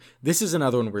job. This is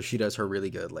another one where she does her really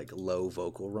good, like, low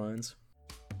vocal runs.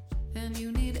 And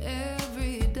you need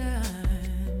every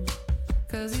dime,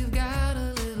 'cause you've got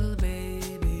a little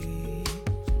baby,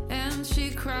 and she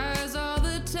cries all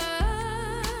the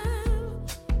time.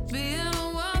 Being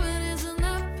a woman is an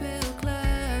uphill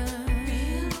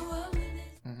climb.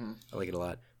 I like it a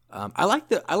lot. I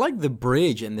like the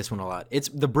bridge in this one a lot.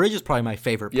 The bridge is probably my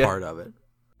favorite part of it.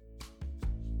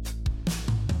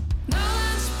 No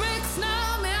lunch breaks,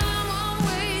 no minimum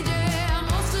wage, yeah.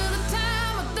 Most of the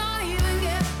time I don't even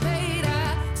get paid. I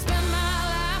spend my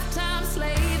lifetime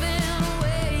slaving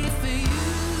away for you.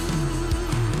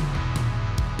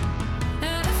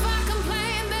 And if I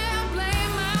complain, they'll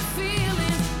blame my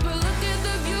feelings. But look at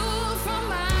the view from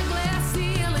my glass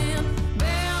ceiling.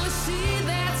 Barely see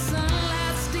that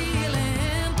sunlight stealing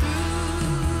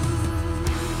through.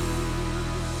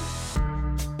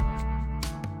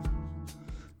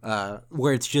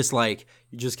 Where it's just like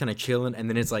you're just kind of chilling, and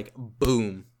then it's like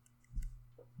boom,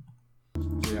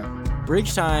 Yeah.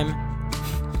 bridge time.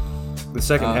 The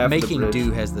second half Making of the bridge.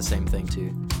 Do has the same thing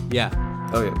too. Yeah,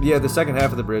 Oh yeah, yeah. The second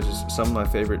half of the bridge is some of my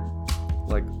favorite,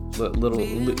 like little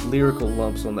lyrical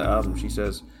lumps on the album. She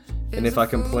says, "And if I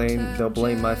complain, they'll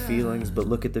blame my feelings. But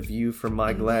look at the view from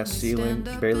my glass ceiling.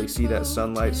 Barely see that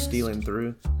sunlight stealing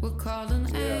through." We're called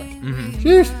an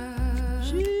angry Sheesh.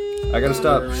 I gotta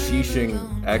stop sheeshing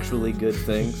actually good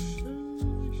things.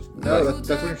 No, that's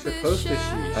when you're supposed to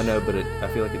sheesh. I know, but I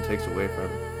feel like it takes away from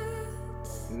it.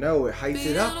 No, it hypes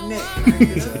it up, Nick.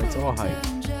 it's all hype.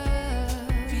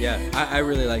 Yeah, I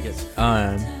really like it.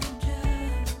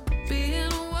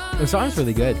 The song's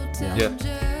really good. Yeah. Yeah, it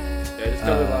just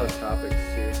covers a lot of topics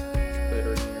too that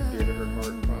are near and dear to her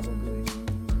heart, probably.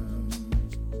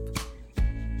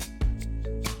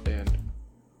 And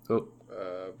Oh.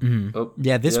 Oh.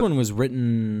 Yeah, this Yep. one was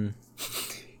written.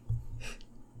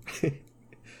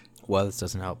 Well, this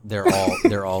doesn't help. They're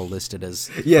all listed as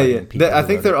Yeah, fucking yeah. people I who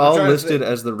think wrote they're it. all trying to listed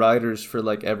think. as the writers for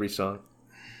like every song.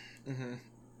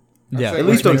 Yeah, At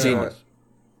least on like, Genius.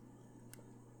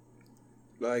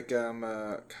 God, why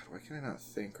can I not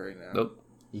think right now? Nope.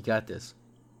 you got this.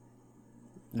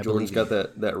 I Jordan's believe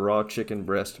got that raw chicken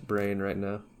breast brain right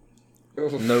now.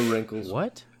 No wrinkles.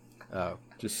 What? Oh,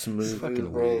 Just smooth.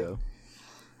 fucking bro. weirdo.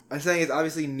 I'm saying it's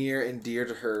obviously near and dear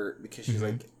to her because she's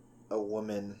like a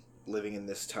woman living in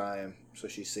this time, so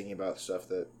she's singing about stuff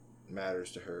that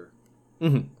matters to her.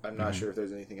 Mhm. I'm not sure if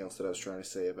there's anything else that I was trying to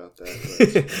say about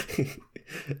that.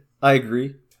 But I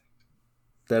agree.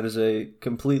 That is a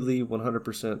completely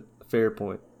 100% fair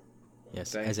point.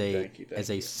 Yes, Thank as you, a thank you, thank as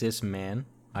a you. cis man,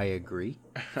 I agree.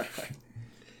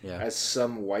 Yeah, as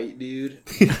some white dude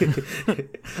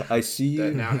I see you.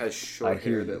 that now has I short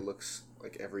hear hair you. that looks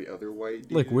like every other white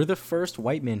dude. look, we're the first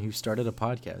white men who started a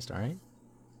podcast. All right,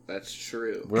 That's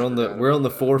true. We're on the Forgot we're on the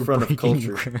about that. forefront of Breaking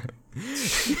culture. ground.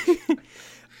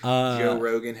 Joe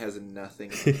Rogan has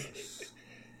nothing. on this.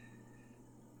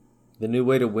 The new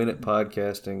way to win at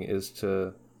podcasting is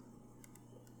to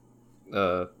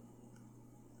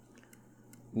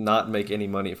not make any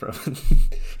money from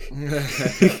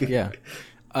it. Yeah.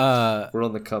 We're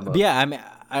on the come up. But yeah, I mean,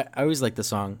 I always like the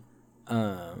song,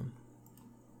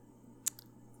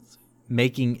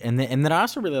 making, and then I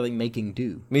also really like Making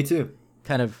Do. Me too.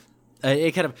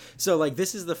 So like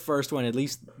this is the first one, at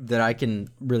least that I can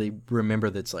really remember,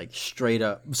 that's like straight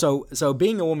up. So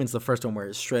Being a Woman's the first one where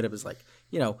it's straight up is like,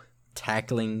 you know,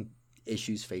 tackling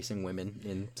issues facing women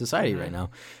in society right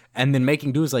now, and then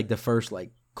Making Do is like the first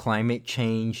like climate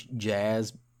change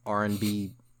jazz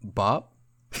R&B bop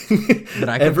that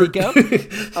I can think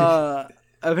of.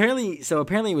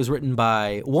 Apparently it was written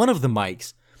by one of the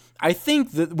Mikes. I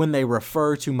think that when they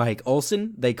refer to Mike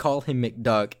Olson, they call him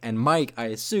McDuck, and Mike, I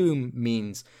assume,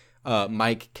 means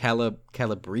Mike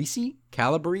Calabrese,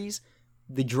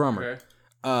 the drummer.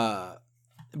 Okay.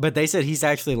 But they said he's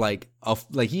actually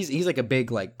he's like a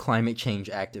big like climate change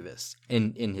activist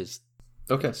in his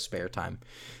Okay. spare time.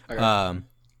 Okay.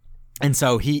 And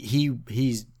so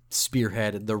he's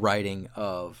spearheaded the writing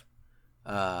of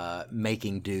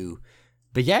Making Do.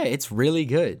 But yeah, it's really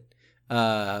good.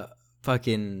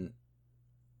 Fucking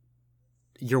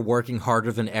you're working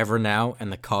harder than ever now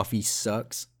and the coffee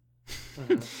sucks.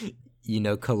 You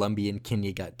know, Colombia and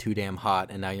Kenya got too damn hot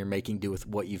and now you're making do with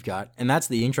what you've got. And that's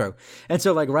the intro. And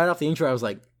so like right off the intro I was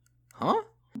like, huh?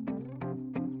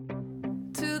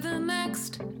 To the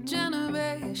next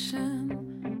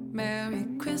generation, Merry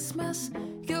Christmas.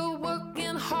 You're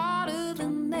working harder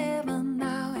than ever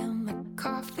now, and the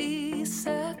coffee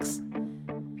sucks.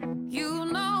 You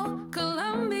know,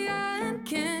 Colombia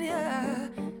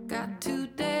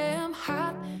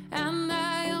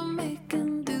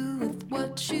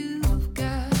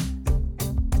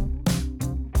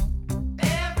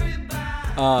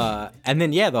And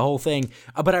then yeah, the whole thing.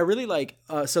 But I really like.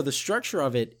 So the structure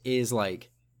of it is like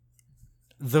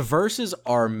the verses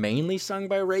are mainly sung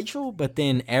by Rachel, but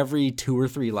then every 2 or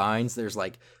 3 lines, there's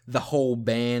like the whole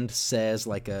band says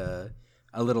like a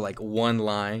little like one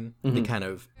line that kind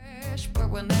of. But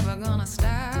we're never gonna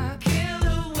stop.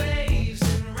 Killer waves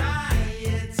and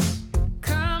riots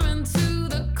coming to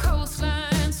the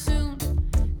coastline soon.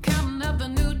 Counting up the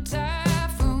new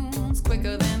typhoons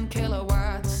quicker than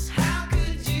kilowatts. How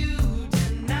could you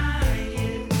deny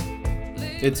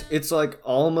it? It's like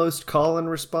almost call and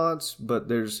response, but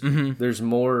there's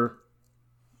more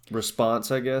response,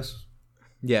 I guess.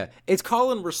 Yeah, it's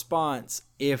call and response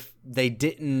if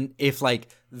like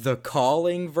the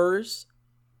calling verse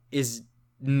is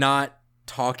not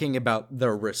talking about the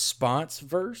response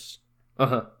verse.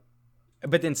 Uh-huh.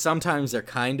 But then sometimes they're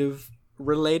kind of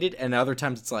related, and other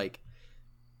times it's like,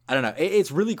 I don't know. It's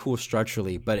really cool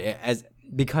structurally, but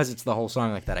because it's the whole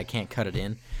song like that, I can't cut it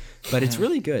in. But it's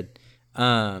really good.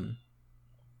 I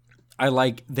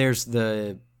like, there's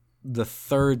the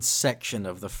third section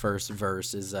of the first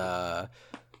verse is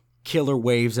killer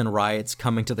waves and riots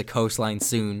coming to the coastline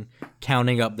soon,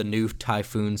 counting up the new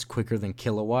typhoons quicker than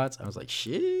kilowatts. I was like,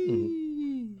 shit.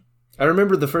 I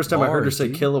remember the first time I heard her Bars, say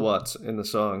dude. kilowatts in the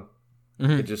song.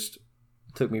 It just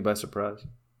took me by surprise.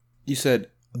 You said,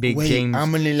 Big wait, James.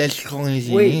 I'm an electrical Wait.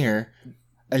 engineer.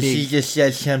 And she Big- just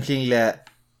said something that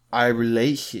I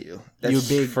relate to. That's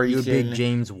You a freaking, big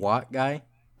James Watt guy?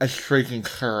 That's freaking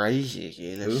crazy,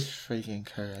 dude. That's freaking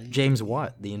crazy. James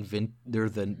Watt,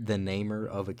 the namer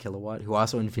of a kilowatt, who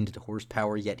also invented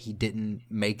horsepower, yet he didn't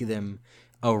make them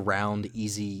a round,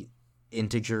 easy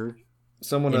integer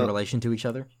Someone in else, relation to each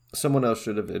other. someone else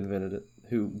should have invented it.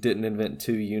 Who didn't invent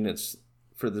 2 units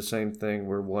for the same thing,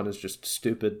 where one is just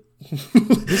stupid.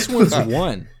 This one's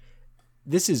one.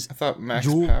 This is I thought max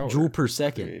power. joule per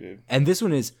second, created. and this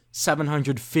one is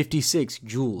 756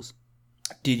 joules.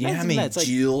 Dude, you know how Imagine many that, it's like-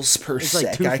 joules per It's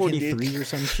like sec I can do? 243 or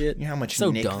some shit. You know how much So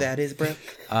nick dumb. that is, bro?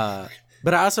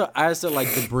 But I also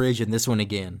like the bridge in this one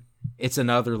again. It's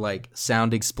another like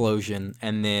sound explosion,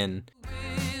 and then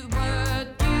With what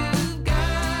you've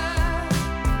got,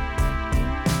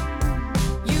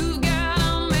 you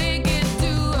gotta make it do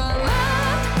a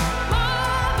lot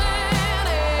more than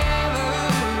ever,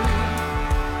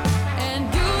 and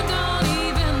you don't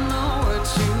even know what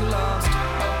you lost.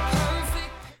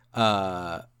 A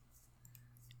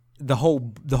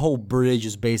perfect. the whole bridge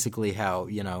is basically how,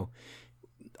 you know,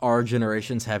 our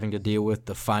generation's having to deal with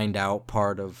the find out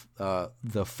part of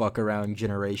the fuck around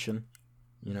generation,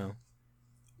 you know.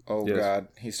 Oh, Yes. God.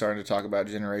 He's starting to talk about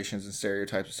generations and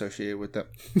stereotypes associated with them.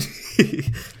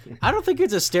 I don't think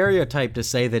it's a stereotype to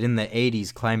say that in the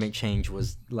 80s climate change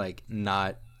was like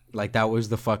not like that was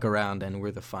the fuck around and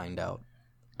we're the find out.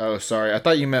 Oh, sorry. I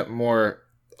thought you meant more...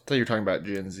 I thought you were talking about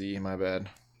Gen Z. My bad.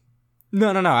 No.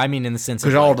 I mean in the sense of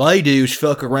Because all like, they do is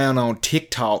fuck around on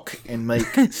TikTok and make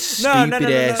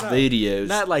stupid-ass videos.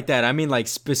 not like that. I mean like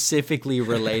specifically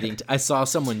relating to I saw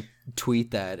someone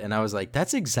tweet that and I was like,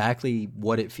 that's exactly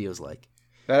what it feels like.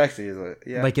 That actually is it.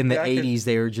 Yeah. Like in the Yeah, I could- 80s,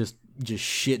 they were just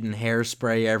shitting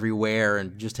hairspray everywhere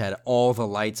and just had all the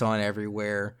lights on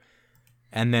everywhere.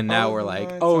 And then now All we're the like,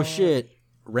 lights oh on. shit,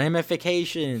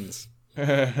 ramifications.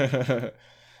 I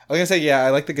was gonna say, yeah,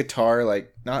 I like the guitar.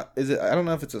 Like, not is it? I don't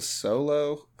know if it's a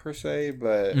solo per se,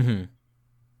 but Mhm.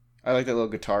 I like that little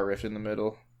guitar riff in the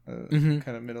middle, Mhm.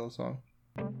 kind of middle of the song.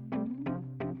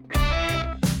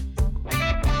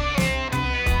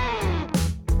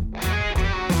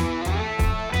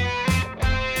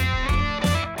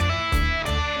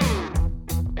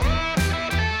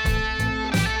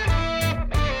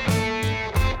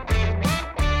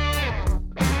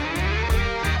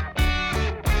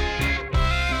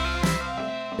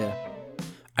 Yeah.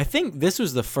 I think this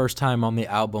was the first time on the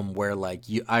album where like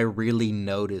I really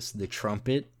noticed the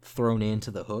trumpet thrown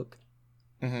into the hook.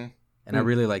 Mm-hmm. And I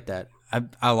really like that.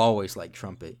 I'll always like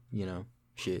trumpet, you know,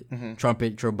 shit.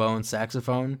 Trumpet, trombone,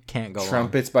 saxophone, can't go wrong.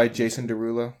 Trumpets by Jason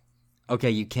Derulo. Okay,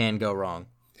 you can go wrong.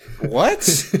 What?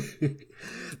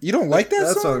 You don't like that,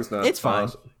 That song? song's not It's fine.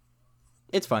 awesome.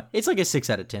 It's fine. It's like a 6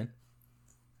 out of 10.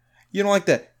 You don't like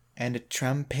that? And the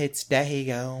trumpets, they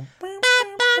go.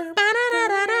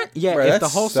 Yeah, Bro, if the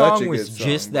that's whole such song a was good song,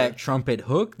 just bro. that trumpet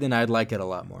hook, then I'd like it a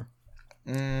lot more.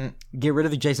 Get rid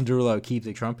of the Jason Derulo, keep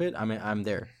the trumpet. I mean, I'm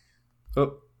there.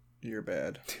 Oh, You're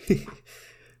bad.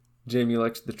 Jamie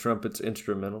likes the trumpets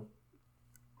instrumental.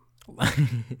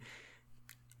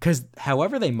 Because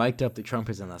however they mic'd up the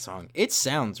trumpets in that song, it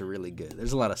sounds really good.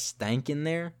 There's a lot of stank in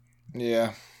there.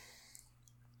 Yeah.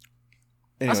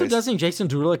 Also, Anyways, doesn't Jason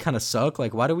Derulo kind of suck?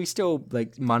 Like, why do we still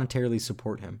like monetarily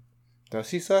support him? does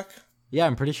he suck? Yeah,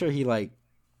 I'm pretty sure he like.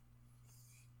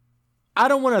 I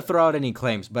don't want to throw out any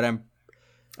claims, but I'm.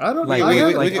 I don't Like,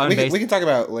 know. unbased- we can talk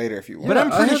about it later if you want. But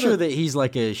I'm I pretty sure haven't- that he's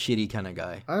like a shitty kind of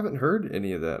guy. I haven't heard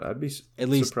any of that. I'd be At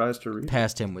least surprised to read.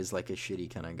 Past him was like a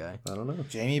shitty kind of guy. I don't know.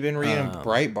 Jamie been reading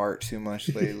Breitbart too much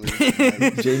lately.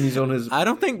 Jamie's on his. I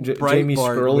don't think Jamie's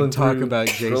Breitbart would talk about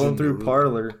Jason scrolling through Derulo.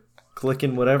 Parlor,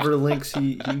 clicking whatever links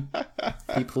he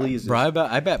pleases. Bro,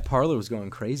 I bet Parler was going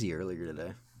crazy earlier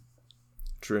today.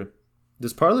 True.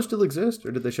 Does Parlor still exist,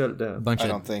 or did they shut it down? I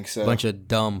don't think so. Bunch of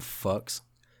dumb fucks.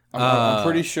 I'm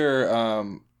pretty sure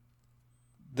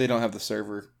they don't have the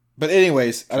server. But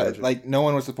anyways, like no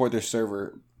one would support their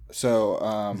server.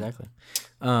 So Exactly.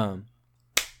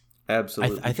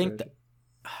 Absolutely. I think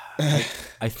tragic.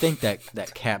 I think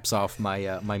that caps off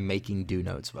my my making do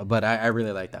notes, but I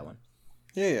really like that one.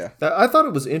 yeah. I thought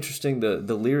it was interesting.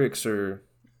 The lyrics are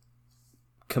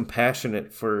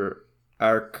compassionate for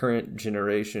our current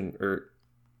generation, or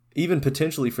even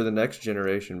potentially for the next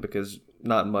generation, because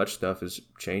not much stuff is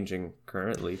changing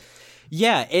currently.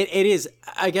 Yeah, it is.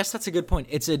 I guess that's a good point.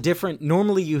 It's a different.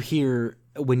 Normally, you hear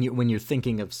when you're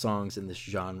thinking of songs in this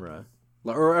genre,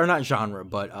 or not genre,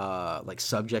 but like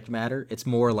subject matter. It's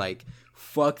more like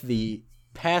fuck the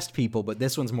past people, but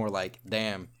this one's more like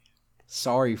damn,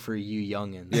 sorry for you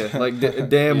youngins. Yeah, like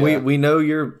damn, Yeah. we know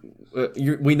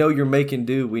we know you're making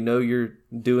do. We know you're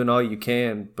doing all you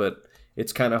can, but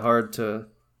it's kind of hard to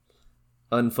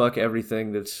unfuck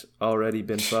everything that's already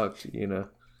been fucked. You know,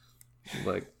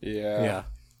 like. Yeah.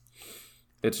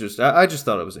 It's just I just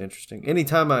thought it was interesting.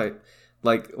 Anytime I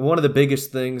like, one of the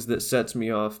biggest things that sets me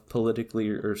off politically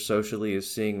or socially is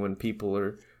seeing when people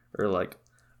are like,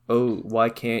 oh, why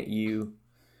can't you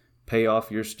pay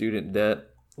off your student debt?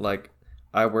 Like,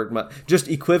 I worked my just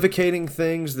equivocating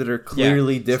things that are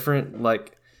clearly different.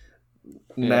 Like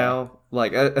now,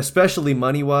 like especially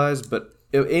money wise, but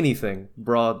anything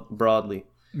broadly,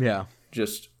 Yeah.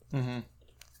 just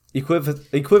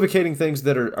equivocating things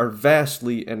that are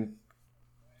vastly and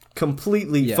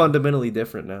completely fundamentally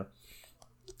different now.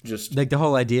 Just Like the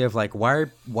whole idea of like why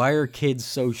are kids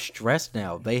so stressed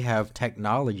now? They have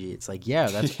technology. It's like, yeah,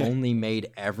 that's only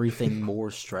made everything more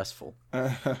stressful.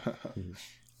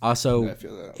 Also, I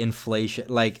feel that. inflation,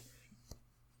 like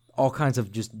all kinds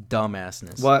of just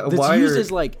dumbassness. Why That's used are-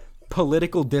 as like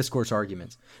political discourse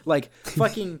arguments. Like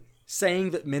fucking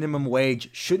saying that minimum wage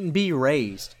shouldn't be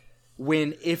raised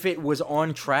when if it was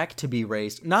on track to be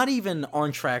raised, not even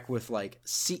on track with like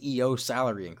CEO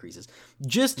salary increases,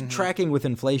 just tracking with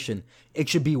inflation, it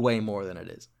should be way more than it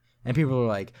is. And people are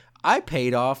like, I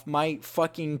paid off my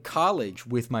fucking college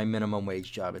with my minimum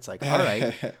wage job. It's like, all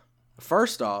right,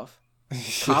 first off,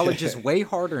 college is way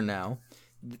harder now.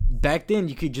 Back then,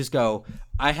 you could just go,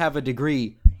 I have a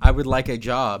degree, I would like a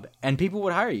job, and people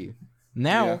would hire you.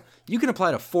 Now, you can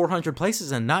apply to 400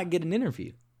 places and not get an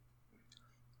interview.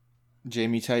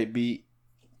 Jamie type beat.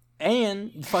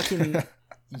 And fucking,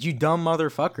 you dumb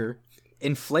motherfucker,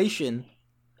 inflation,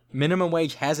 minimum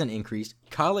wage hasn't increased.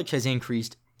 College has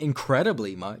increased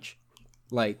incredibly much.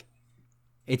 Like,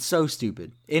 it's so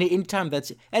stupid. Anytime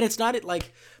that's, and it's not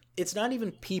like, it's not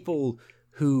even people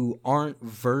who aren't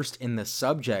versed in the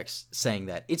subjects saying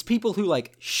that. It's people who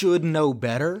like should know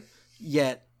better,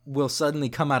 yet will suddenly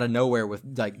come out of nowhere with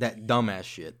like that dumbass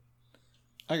shit.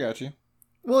 I got you.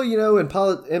 well, you know, and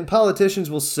politicians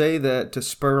will say that to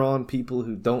spur on people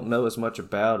who don't know as much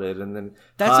about it, and then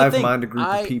That's the hive thing. mind a group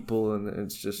of people, and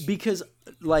it's just Because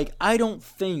like I don't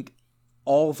think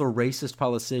all the racist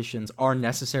politicians are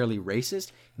necessarily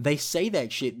racist. They say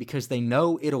that shit because they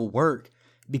know it'll work.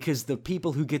 Because the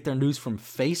people who get their news from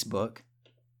Facebook,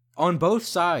 on both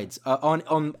sides,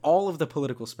 on all of the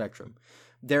political spectrum,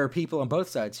 there are people on both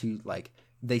sides who like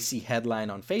they see headline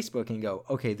on Facebook and go,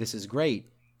 okay, this is great.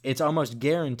 It's almost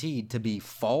guaranteed to be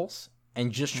false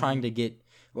and just trying to get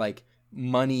like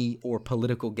money or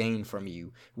political gain from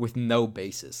you with no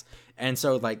basis. And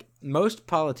so like most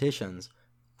politicians,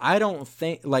 I don't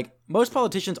think like most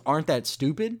politicians aren't that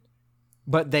stupid,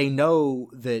 but they know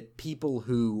that people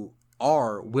who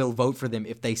will vote for them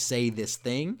if they say this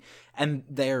thing, and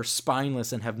they're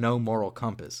spineless and have no moral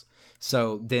compass.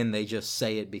 So then they just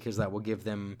say it because that will give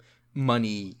them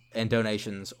money and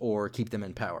donations or keep them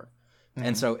in power.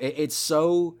 And so it's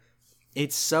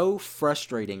so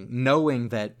frustrating knowing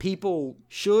that people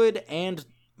should and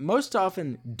most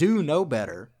often do know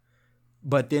better,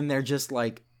 but then they're just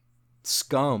like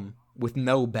scum with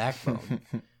no backbone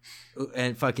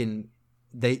and fucking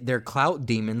they're clout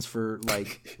demons for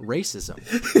like racism.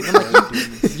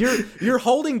 Like, you're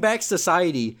holding back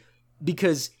society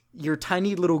because your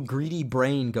tiny little greedy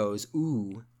brain goes,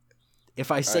 ooh, If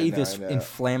I say know, this I know.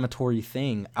 inflammatory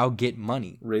thing, I'll get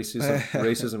money.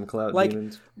 Racism, clout Like,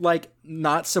 demons. like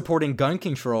not supporting gun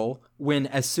control when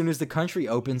as soon as the country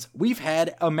opens, we've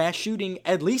had a mass shooting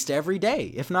at least every day,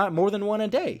 if not more than one a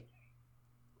day.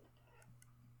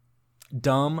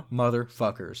 Dumb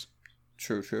motherfuckers.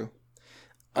 True.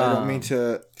 I don't mean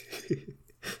to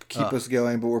keep us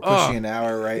going, but we're pushing an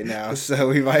hour right now, so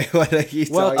we might want to keep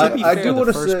Well, talking. to be I fair, do the want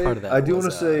to first say. part of that I do was,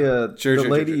 want to say. Sure.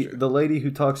 The lady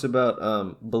who talks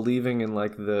about believing in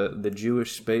like the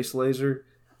Jewish space laser.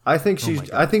 I think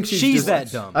she's. I think she's just,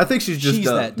 that dumb. I think she's just She's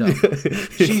dumb. that dumb.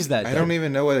 She's that dumb. I don't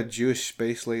even know what a Jewish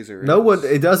space laser is. No one.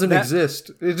 It doesn't exist.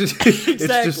 It just.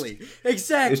 Exactly.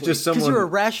 Exactly. It's just Because someone. you're a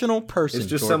rational person. It's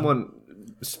just Jordan. someone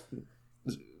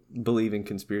believing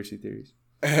conspiracy theories.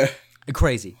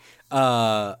 Crazy.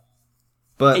 But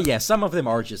Yeah, some of them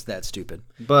are just that stupid.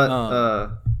 what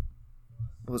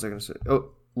was I going to say? Oh,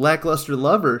 Lackluster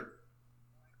Lover.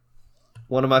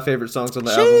 One of my favorite songs on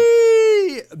the album.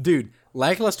 Dude,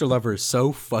 Lackluster Lover is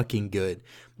so fucking good.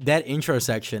 That intro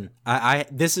section, I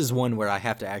this is one where I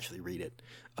have to actually read it.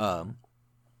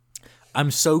 I'm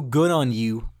so good on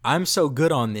you. I'm so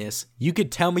good on this. You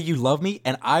could tell me you love me,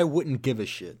 and I wouldn't give a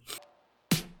shit.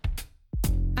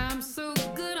 I'm so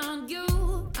good on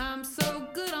you. I'm so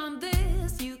good on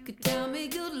this. You could tell me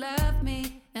you love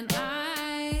me, and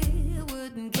I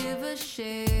wouldn't give a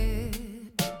shit.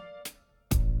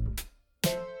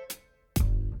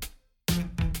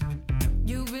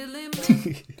 You really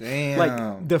mean Damn.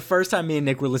 Like the first time me and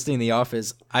Nick were listening in the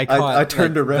office, I caught. I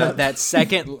turned like, around. that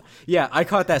second. Yeah, I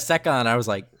caught that second, and I was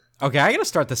like, "Okay, I gotta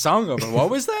start the song over." What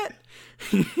was that?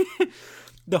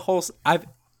 The whole.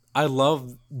 I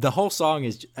love the whole song.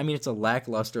 Is I mean, it's a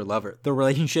lackluster lover. The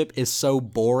relationship is so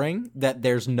boring that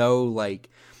there's no like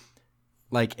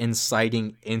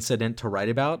inciting incident to write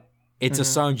about. It's a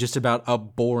song just about a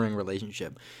boring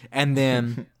relationship, and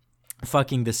then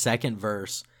fucking the second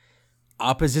verse.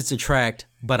 Opposites attract,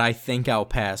 but I think I'll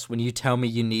pass. When you tell me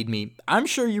you need me, I'm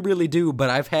sure you really do,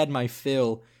 but I've had my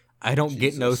fill. I don't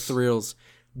get no thrills.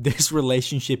 This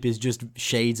relationship is just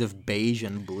shades of beige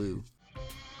and blue.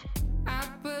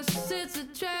 opposites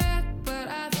attract, but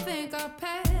I think I'll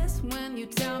pass when you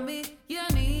tell me you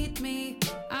need me.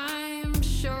 I'm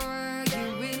sure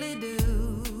you really do.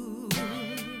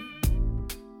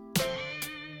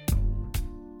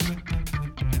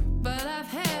 But I've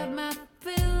had my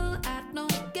fill. I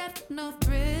don't get no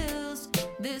thrills.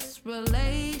 This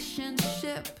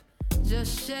relationship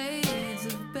just shades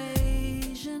of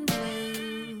beige and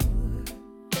blue.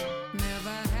 Never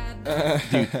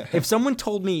had. If someone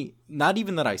told me, not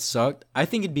even that I sucked, I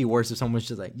think it'd be worse if someone was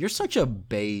just like, "You're such a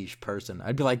beige person."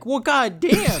 I'd be like, "Well,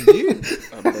 goddamn, dude."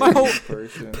 My whole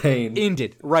person. Pain.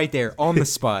 ended right there on the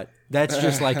spot. That's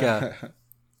just like a.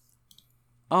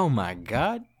 Oh my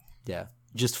god. Yeah.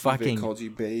 Just They fucking called you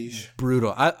beige.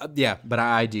 brutal. Yeah, but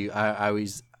I do. I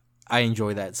always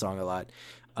enjoy that song a lot.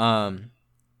 And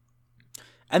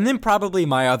then probably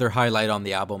my other highlight on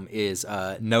the album is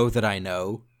 "Know That I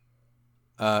Know,"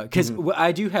 because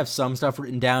I do have some stuff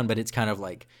written down, but it's kind of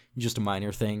like just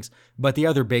minor things. But the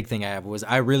other big thing I have was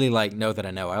I really like "Know That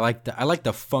I Know." I like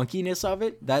the funkiness of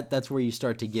it. That's where you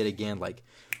start to get again like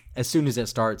as soon as it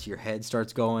starts, your head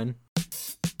starts going.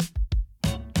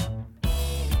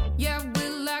 Yeah, we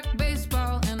like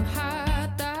baseball and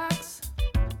hot dogs.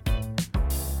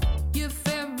 You're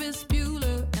Ferris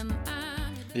Bueller and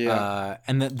I'm. Yeah.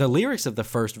 And the lyrics of the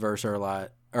first verse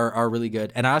are really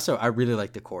good, and I really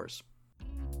like the chorus.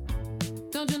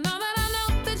 Don't you know that I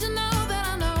know that you know that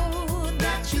I know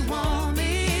that you want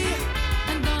me?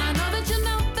 And don't I know that you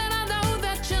know that I know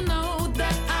that you know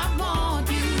that I want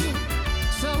you?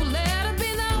 So let it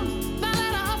be known by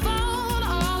letter or phone.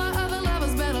 All our other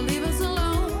lovers better leave us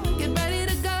alone. Get ready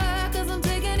to go, 'cause I'm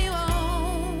taking you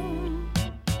home.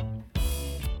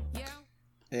 Yeah.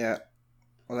 Yeah.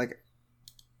 Well, like,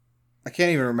 I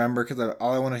can't even remember because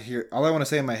all I want to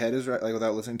say in my head is right, like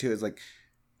without listening to it, is like,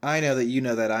 I know that you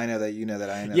know that I know that you know that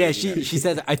I know. Yeah, that you know. she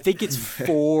said, I think it's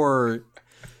for,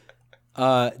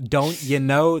 don't you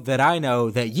know that I know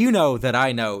that you know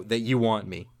that you want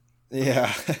me.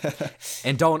 Yeah.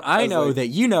 And don't I was know like- that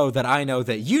you know that I know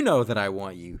that you know that I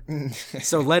want you.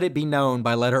 So let it be known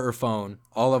by letter or phone.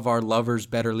 All of our lovers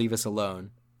better leave us alone.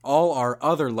 All our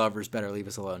other lovers better leave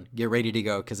us alone. Get ready to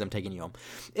go because I'm taking you home.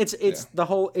 It's it's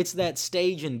that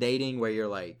stage in dating where you're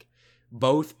like,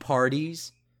 both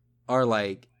parties are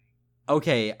like,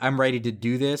 okay, I'm ready to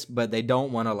do this, but they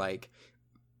don't want to like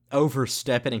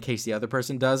overstep it in case the other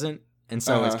person doesn't. And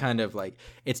so it's kind of like,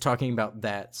 it's talking about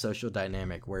that social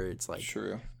dynamic where it's like,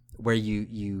 True. where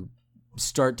you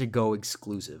start to go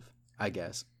exclusive, I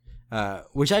guess.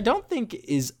 which I don't think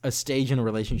is a stage in a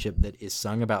relationship that is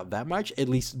sung about that much, at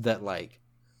least that like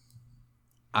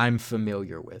I'm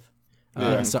familiar with.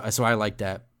 So I like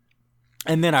that.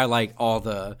 And then I like all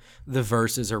the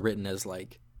verses are written as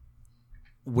like,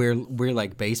 we're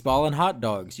like baseball and hot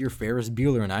dogs. You're Ferris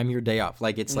Bueller and I'm your day off.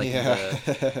 Like it's like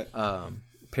the,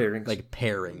 Pairings. like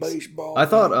pairings. Baseball. I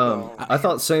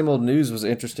thought Same Old News was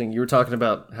interesting. You were talking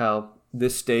about how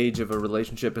this stage of a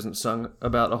relationship isn't sung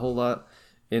about a whole lot.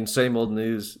 In Same Old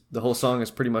News, the whole song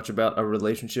is pretty much about a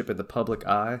relationship in the public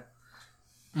eye.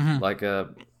 Like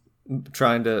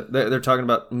trying to they're talking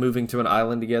about moving to an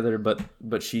island together,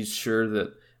 but she's sure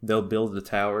that they'll build the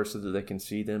tower so that they can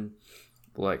see them.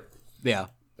 Like Yeah,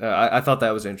 I thought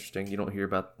that was interesting. You don't hear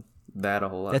about that a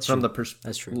whole lot. That's from true. the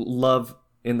That's true. love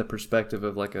in the perspective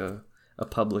of like a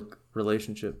public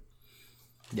relationship.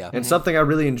 yeah. And something I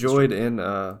really enjoyed in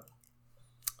Know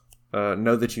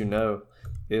That You Know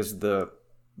is the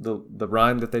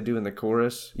rhyme that they do in the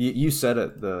chorus. You said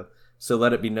it, so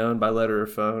let it be known by letter or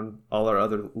phone, all our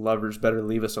other lovers better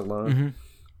leave us alone.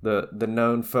 The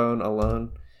known phone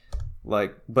alone,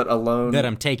 like, but alone. That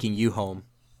I'm taking you home.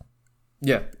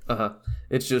 Yeah,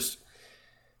 It's just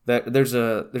that there's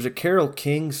a Carole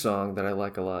King song that I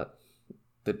like a lot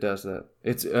that does that.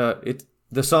 It's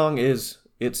the song is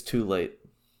It's Too Late,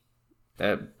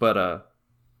 but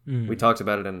we talked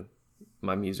about it in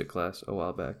my music class a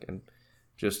while back, and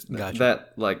just Gotcha.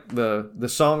 that like the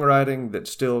songwriting that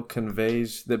still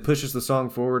conveys, that pushes the song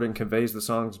forward and conveys the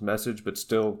song's message, but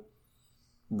still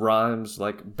rhymes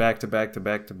like back to back to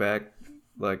back to back.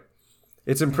 Like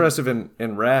it's impressive in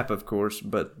rap, of course,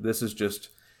 but this is just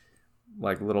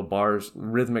like little bars,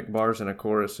 rhythmic bars in a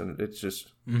chorus, and it's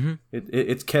just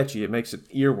it's catchy. It makes it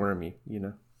earwormy, you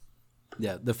know.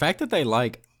 Yeah, the fact that they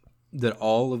like that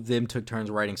all of them took turns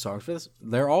writing songs for this,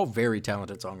 they're all very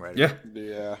talented songwriters. Yeah,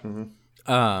 Yeah.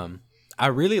 I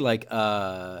really like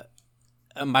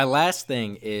my last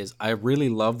thing is I really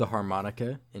love the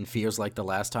harmonica in Feels Like the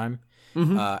Last Time.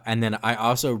 And then I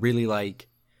also really like,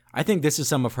 I think this is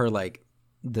some of her like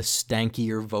the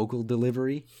stankier vocal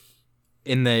delivery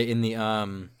in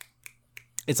the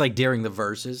it's like during the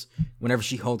verses, whenever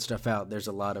she holds stuff out, there's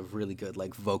a lot of really good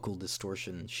like vocal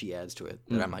distortion she adds to it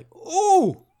that I'm like,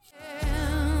 ooh.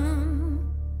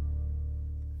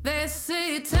 They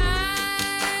say time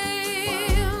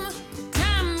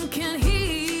can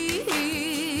heal,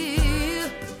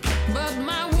 but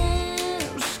my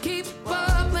wounds keep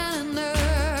opening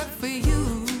up for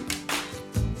you.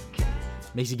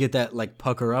 Makes you get that like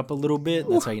pucker up a little bit.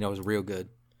 That's how you know it's real good.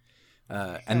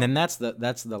 And then that's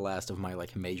the last of my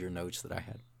like major notes that I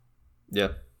had. yeah.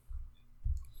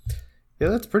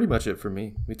 That's pretty much it for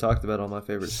me. We talked about all my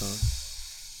favorite songs.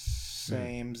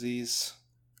 Samesies.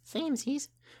 Samesies.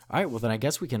 All right, well then I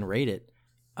guess we can rate it.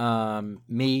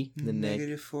 Me, the Nick,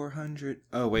 Negative 400.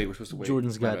 Oh wait, we're supposed to wait.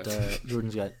 Jordan's My got bad.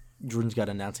 Jordan's got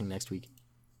announcing next week.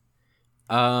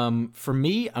 For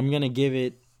me, I'm gonna give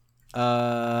it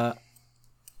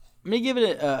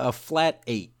a flat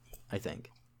 8. I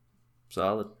think.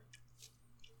 Solid.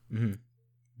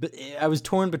 But I was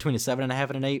torn between a 7.5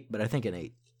 and an 8, but I think an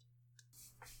 8.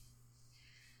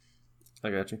 I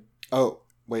got you. Oh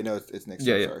wait, no, it's next.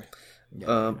 Yeah, week, yeah. Sorry.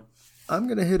 Yeah. I'm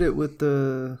gonna hit it with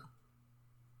the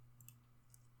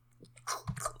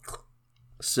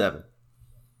 7.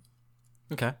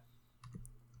 Okay.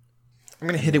 I'm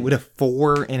gonna hit it with a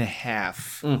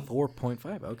 4.5.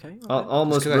 4.5. Okay.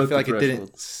 Almost Because I broke feel like the it threshold.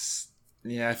 didn't.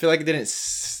 Yeah, I feel like it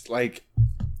didn't like.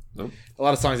 Nope. A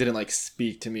lot of songs didn't like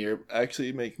speak to me or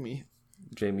actually make me.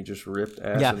 Jamie just ripped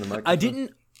ass Yeah, in the microphone. I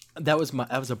didn't. That was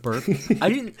a burp. I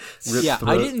didn't. Rip I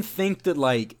throat. didn't think that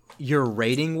like your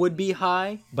rating would be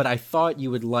high, but I thought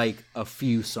you would like a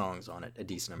few songs on it, a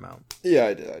decent amount. Yeah,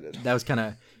 I did. That was kind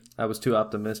of. I was too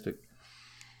optimistic.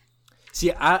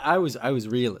 See, I was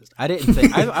realist. I didn't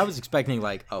think. I was expecting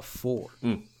like a 4.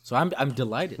 So I'm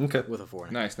delighted Okay. with a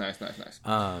 4. Nice.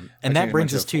 And that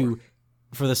brings us to,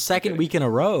 for the second week in a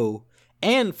row,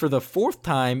 and for the 4th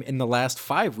time in the last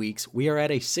 5 weeks, we are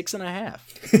at a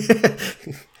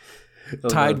 6.5.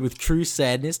 Tied with True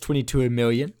Sadness, 22 a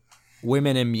million,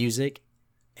 Women in Music,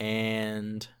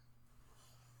 and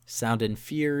Sound and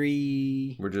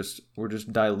Fury. We're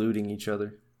just diluting each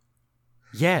other.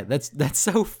 Yeah, that's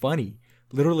so funny.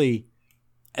 Literally,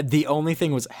 the only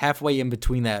thing was halfway in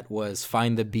between that was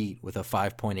Find the Beat with a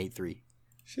 5.83.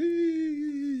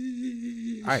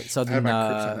 All right, so I had then, my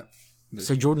Crips on it.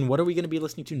 so Jordan, what are we going to be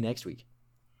listening to next week?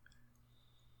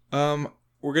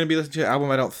 We're gonna be listening to an album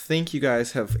I don't think you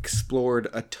guys have explored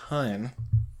a ton,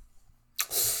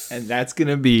 and that's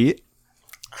gonna be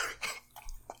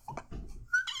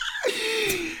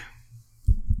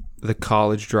The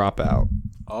College Dropout.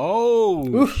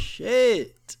 Oh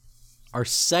shit! Our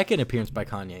second appearance by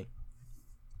Kanye.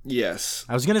 Yes.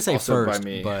 I was gonna say Also first, by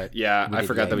me. but Yeah, we I did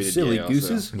forgot that we Ye. did Silly Ye also.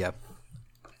 gooses. Yeah.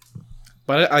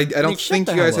 But I don't Nick, shut think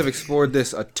the you guys hell have up. explored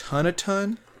this a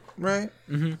ton, right?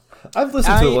 I've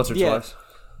listened to I- it once or yeah. twice.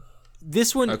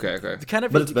 This one, Okay. kind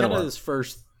of, But it's been a kind of while.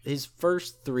 his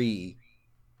first three.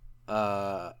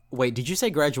 Wait, did you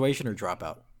say graduation or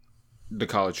dropout? The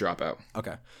College Dropout.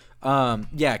 Okay.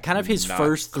 Yeah, kind of his Not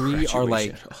first three are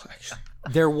like Graduation at all, actually.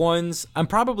 they're ones I'm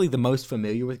probably the most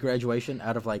familiar with graduation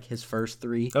out of like his first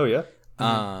three. Oh yeah,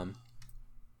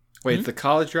 Wait, it's the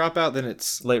College Dropout, then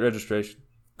it's late registration.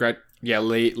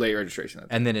 late registration.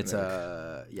 and then it's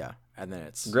and then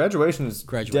it's Graduation is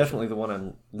Graduation. definitely the one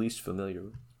I'm least familiar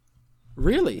with.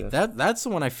 really that's the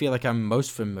one I feel like I'm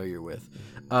most familiar with.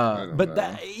 But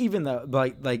that even though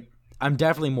like I'm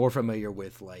definitely more familiar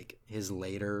with like his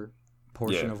later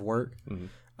portion Yeah. of work.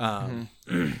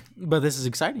 But this is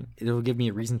exciting. It'll give me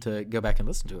a reason to go back and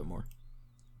listen to it more.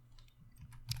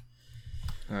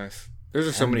 Nice. There's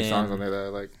just so And many then- songs on there that I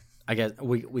like. I guess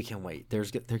we can wait.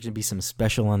 There's gonna be some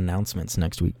special announcements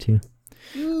next week too.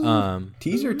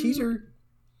 Teaser.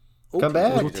 Come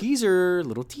back. Little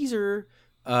teaser.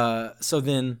 So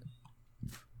then,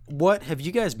 what have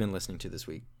you guys been listening to this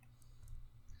week?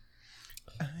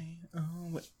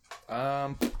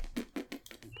 I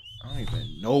don't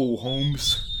even know,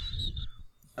 Holmes.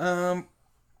 I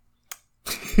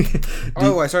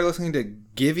started listening to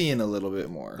Giveon a little bit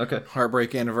more. Okay.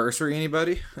 Heartbreak Anniversary.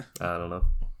 Anybody? I don't know.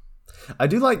 I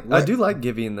do like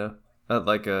Giveon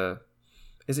though.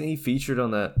 Isn't he featured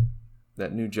on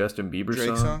that new Justin Bieber Drake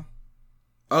song? song.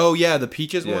 Oh yeah, the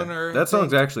Peaches Yeah, one. Or that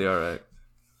song's actually all right.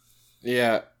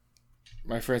 Yeah,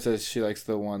 my friend says she likes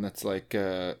the one that's like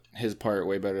his part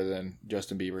way better than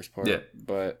Justin Bieber's part. Yeah.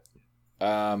 but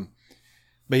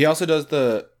he also does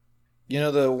the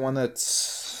one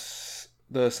that's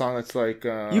the song that's like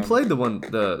You played the one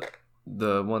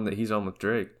that he's on with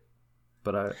Drake,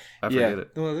 but I forget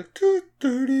it. The one that's like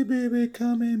 2:30, baby,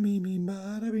 come and meet me,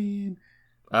 bada beam.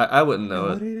 I wouldn't know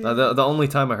What it. it The only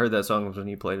time I heard that song was when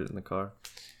he played it in the car.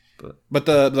 But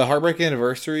the Heartbreak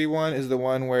Anniversary one is the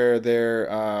one where they're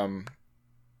at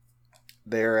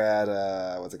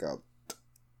what's it called?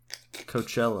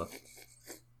 Coachella.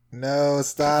 No,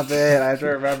 stop it! I have to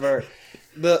remember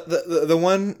the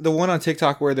one on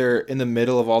TikTok where they're in the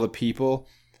middle of all the people,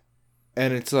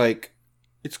 and it's like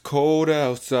it's cold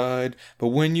outside, but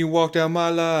when you walk down my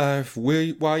life,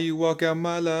 why you walk out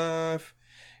my life?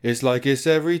 It's like it's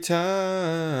every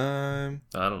time.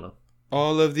 I don't know.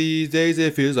 All of these days,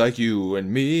 it feels like you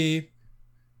and me.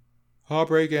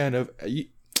 Heartbreak and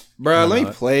bruh, let me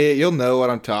play it. You'll know what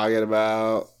I'm talking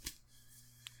about.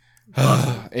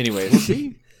 Anyways,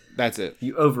 that's it.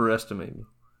 You overestimate me.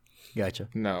 Gotcha.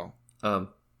 No.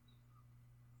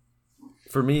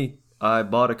 For me, I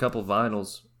bought a couple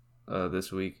vinyls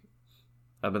this week.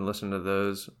 I've been listening to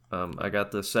those. I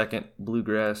got the second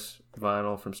Bluegrass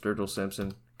vinyl from Sturgill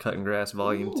Simpson, Cutting Grass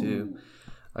Volume 2.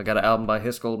 I got an album by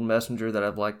His Golden Messenger that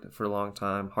I've liked for a long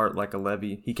time, Heart Like a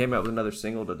Levee. He came out with another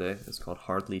single today. It's called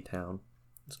Hardly Town.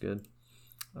 It's good.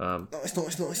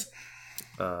 Nice.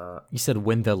 You said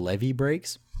when the levee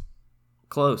breaks.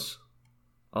 Close.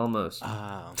 Almost.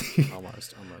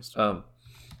 Almost.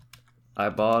 I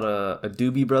bought a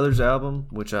Doobie Brothers album,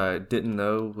 which I didn't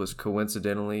know was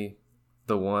coincidentally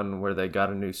the one where they got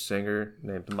a new singer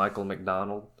named Michael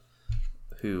McDonald,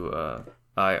 who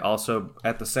I also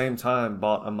at the same time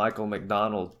bought a Michael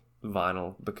McDonald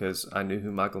vinyl because I knew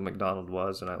who Michael McDonald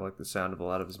was and I liked the sound of a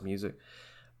lot of his music.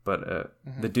 But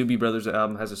the Doobie Brothers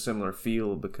album has a similar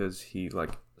feel because he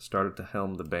like started to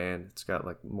helm the band. It's got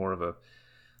like more of a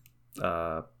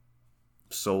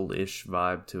soul-ish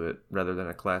vibe to it rather than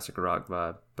a classic rock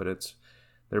vibe, but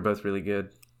they're both really good.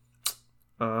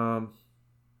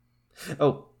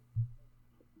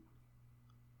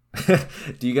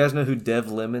 Do you guys know who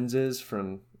Dev Lemons is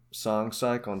from Song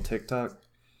Psych on TikTok?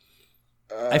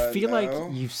 I feel like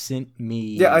you sent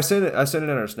me. Yeah, I sent it in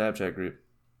our Snapchat group.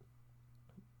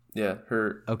 Yeah,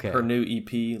 her Okay. her new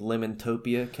EP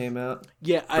Lemontopia came out.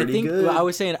 Yeah, I Pretty think good. well, I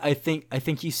was saying I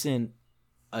think you sent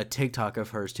a TikTok of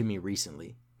hers to me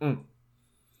recently.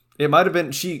 It might have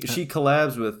been she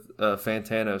collabs with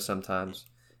Fantano sometimes.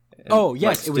 And, Oh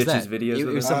yes, like, it was stitches that. videos It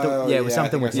with was him. something. Oh, yeah, it was yeah, I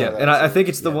something think I with saw Yeah, that. and I think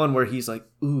it's the one where he's like,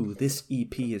 "Ooh, this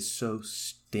EP is so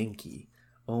stinky.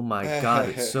 Oh my god,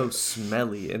 it's so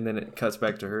smelly." And then it cuts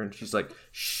back to her, and she's like,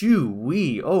 "Shoo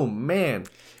wee, oh man."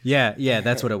 Yeah,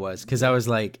 that's what it was. Because I was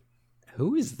like,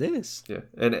 who is this? Yeah,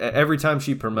 and every time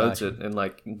she promotes it and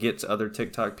like gets other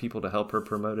TikTok people to help her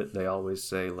promote it, they always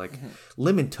say like,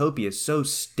 "Lemontopia is so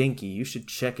stinky. You should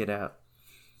check it out."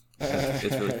 It's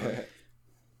really fun.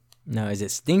 No, is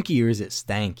it stinky or is it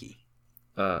stanky?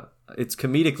 It's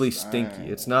comedically stinky.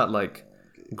 It's not like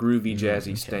groovy,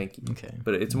 jazzy, stanky. Okay.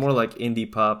 But it's more like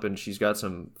indie pop, and she's got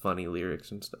some funny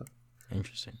lyrics and stuff.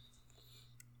 Interesting.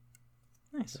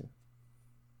 Nice.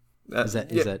 That's it?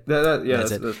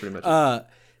 that's pretty much it.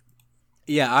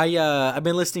 Yeah, I've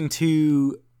been listening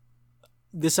to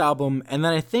this album, and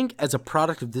then I think as a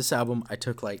product of this album, I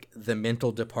took like The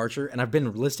Mental Departure, and I've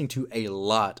been listening to a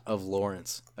lot of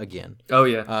Lawrence again. Oh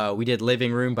yeah. We did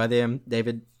Living Room by them.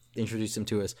 David introduced them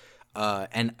to us,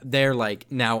 and they're like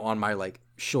now on my like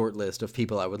short list of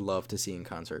people I would love to see in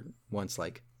concert once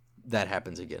like that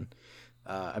happens again.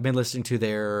 I've been listening to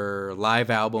their live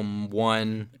album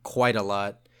One quite a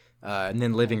lot, and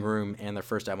then Living Room and their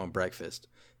first album Breakfast.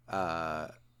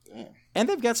 And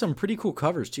they've got some pretty cool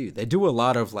covers too. They do a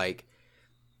lot of like,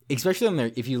 especially on their,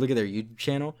 if you look at their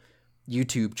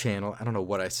YouTube channel, I don't know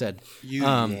what I said.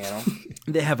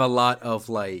 They have a lot of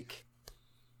like,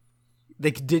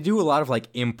 they do a lot of like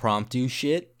impromptu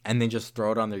shit and then just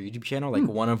throw it on their YouTube channel. Like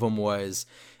one of them was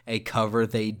a cover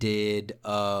they did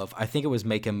of, I think it was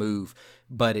Make a Move,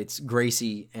 but it's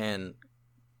Gracie and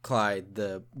Clyde,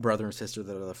 the brother and sister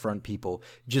that are the front people,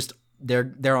 just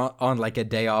they're on like a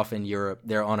day off in Europe.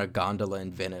 They're on a gondola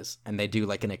in Venice, and they do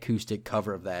like an acoustic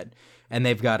cover of that. And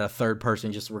they've got a third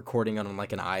person just recording on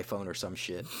like an iPhone or some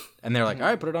shit. And they're like, all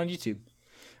right, put it on YouTube.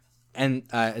 And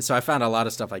so I found a lot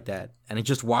of stuff like that. And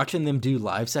just watching them do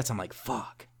live sets, I'm like,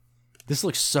 fuck, this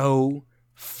looks so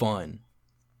fun.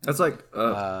 That's like,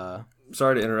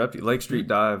 sorry to interrupt you. Lake Street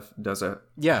Dive does a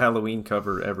Halloween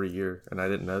cover every year, and I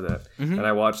didn't know that. Mm-hmm. And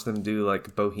I watched them do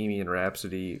like Bohemian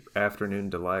Rhapsody, Afternoon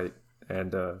Delight,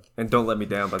 and Don't Let Me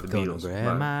Down by the Beatles. Gonna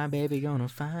grab my baby, gonna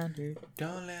find her.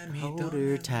 Don't let me Hold don't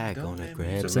her let tight, me, gonna don't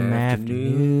grab let some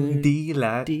afternoon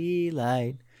delight.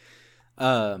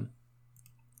 I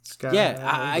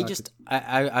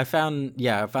found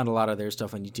a lot of their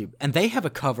stuff on YouTube, and they have a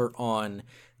cover on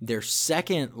their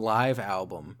second live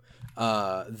album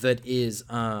that is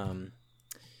the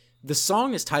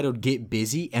song is titled Get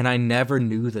Busy, and I never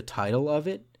knew the title of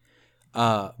it,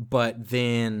 but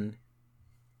then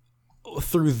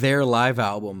through their live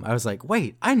album I was like,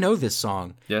 wait, I know this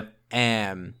song. Yeah.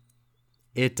 And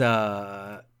it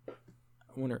I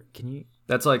wonder, can you,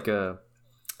 that's like I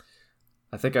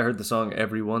think I heard the song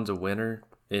Everyone's a Winner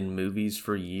in movies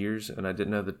for years, and I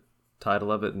didn't know the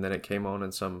title of it, and then it came on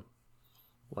in some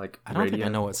like I don't radio. think I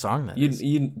know what song that is.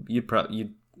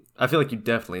 I feel like you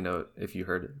definitely know it if you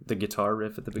heard it. The guitar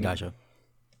riff at the beginning. Gotcha.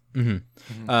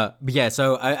 Mm-hmm. But yeah,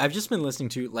 so I've just been listening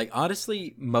to, like,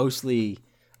 honestly, mostly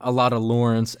a lot of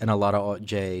Lawrence and a lot of Alt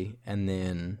J, and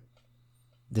then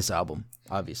this album,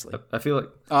 obviously. I feel like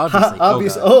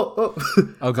obviously. Oh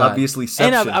God. Obviously.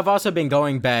 And I've also been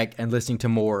going back and listening to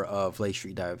more of Lake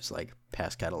Street Dive's like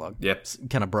past catalog. Yep.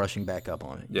 Kind of brushing back up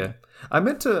on it. Yeah. I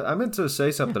meant to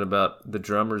say something about the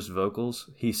drummer's vocals.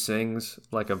 He sings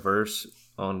like a verse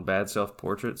on Bad Self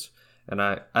Portraits, and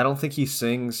I don't think he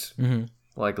sings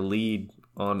like lead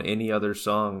on any other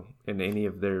song in any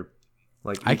of their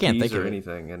like EPs I can't think or of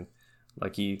anything, and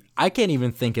like I can't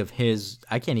even think of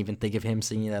him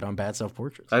singing that on Bad Self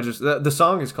Portraits. the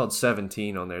song is called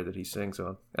 17 on there that he sings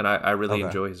on, and I really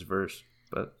enjoy his verse,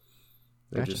 but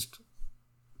they just.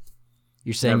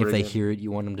 You're saying never if they again. hear it,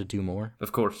 you want them to do more?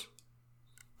 Of course.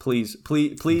 Please,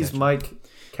 gotcha. Mike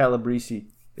Calabrese,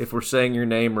 if we're saying your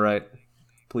name right,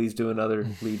 please do another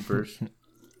lead verse.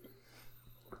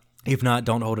 If not,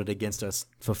 don't hold it against us.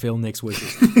 Fulfill Nick's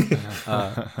wishes.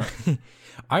 All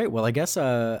right. Well, I guess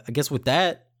with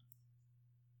that,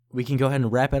 we can go ahead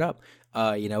and wrap it up.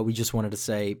 We just wanted to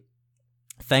say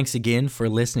thanks again for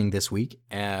listening this week.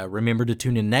 Remember to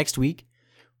tune in next week,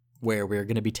 where we're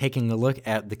going to be taking a look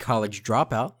at The College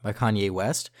Dropout by Kanye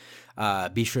West.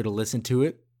 Be sure to listen to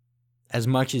it as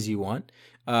much as you want.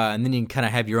 And then you can kind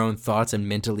of have your own thoughts and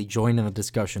mentally join in the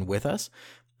discussion with us.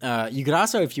 You could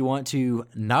also, if you want to,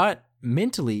 not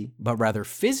mentally, but rather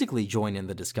physically join in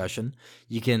the discussion,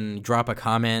 you can drop a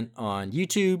comment on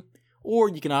YouTube, or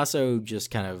you can also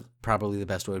just kind of, probably the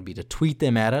best way would be to tweet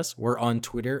them at us. We're on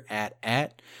Twitter at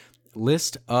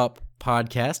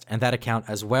ListUpPodcast, and that account,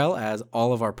 as well as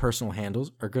all of our personal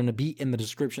handles, are going to be in the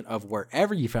description of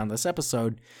wherever you found this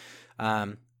episode.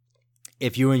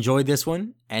 If you enjoyed this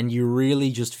one and you really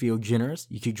just feel generous,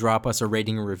 you could drop us a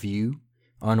rating and review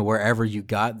on wherever you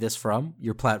got this from,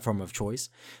 your platform of choice.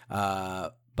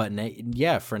 But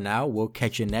for now, we'll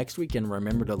catch you next week, and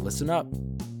remember to listen up.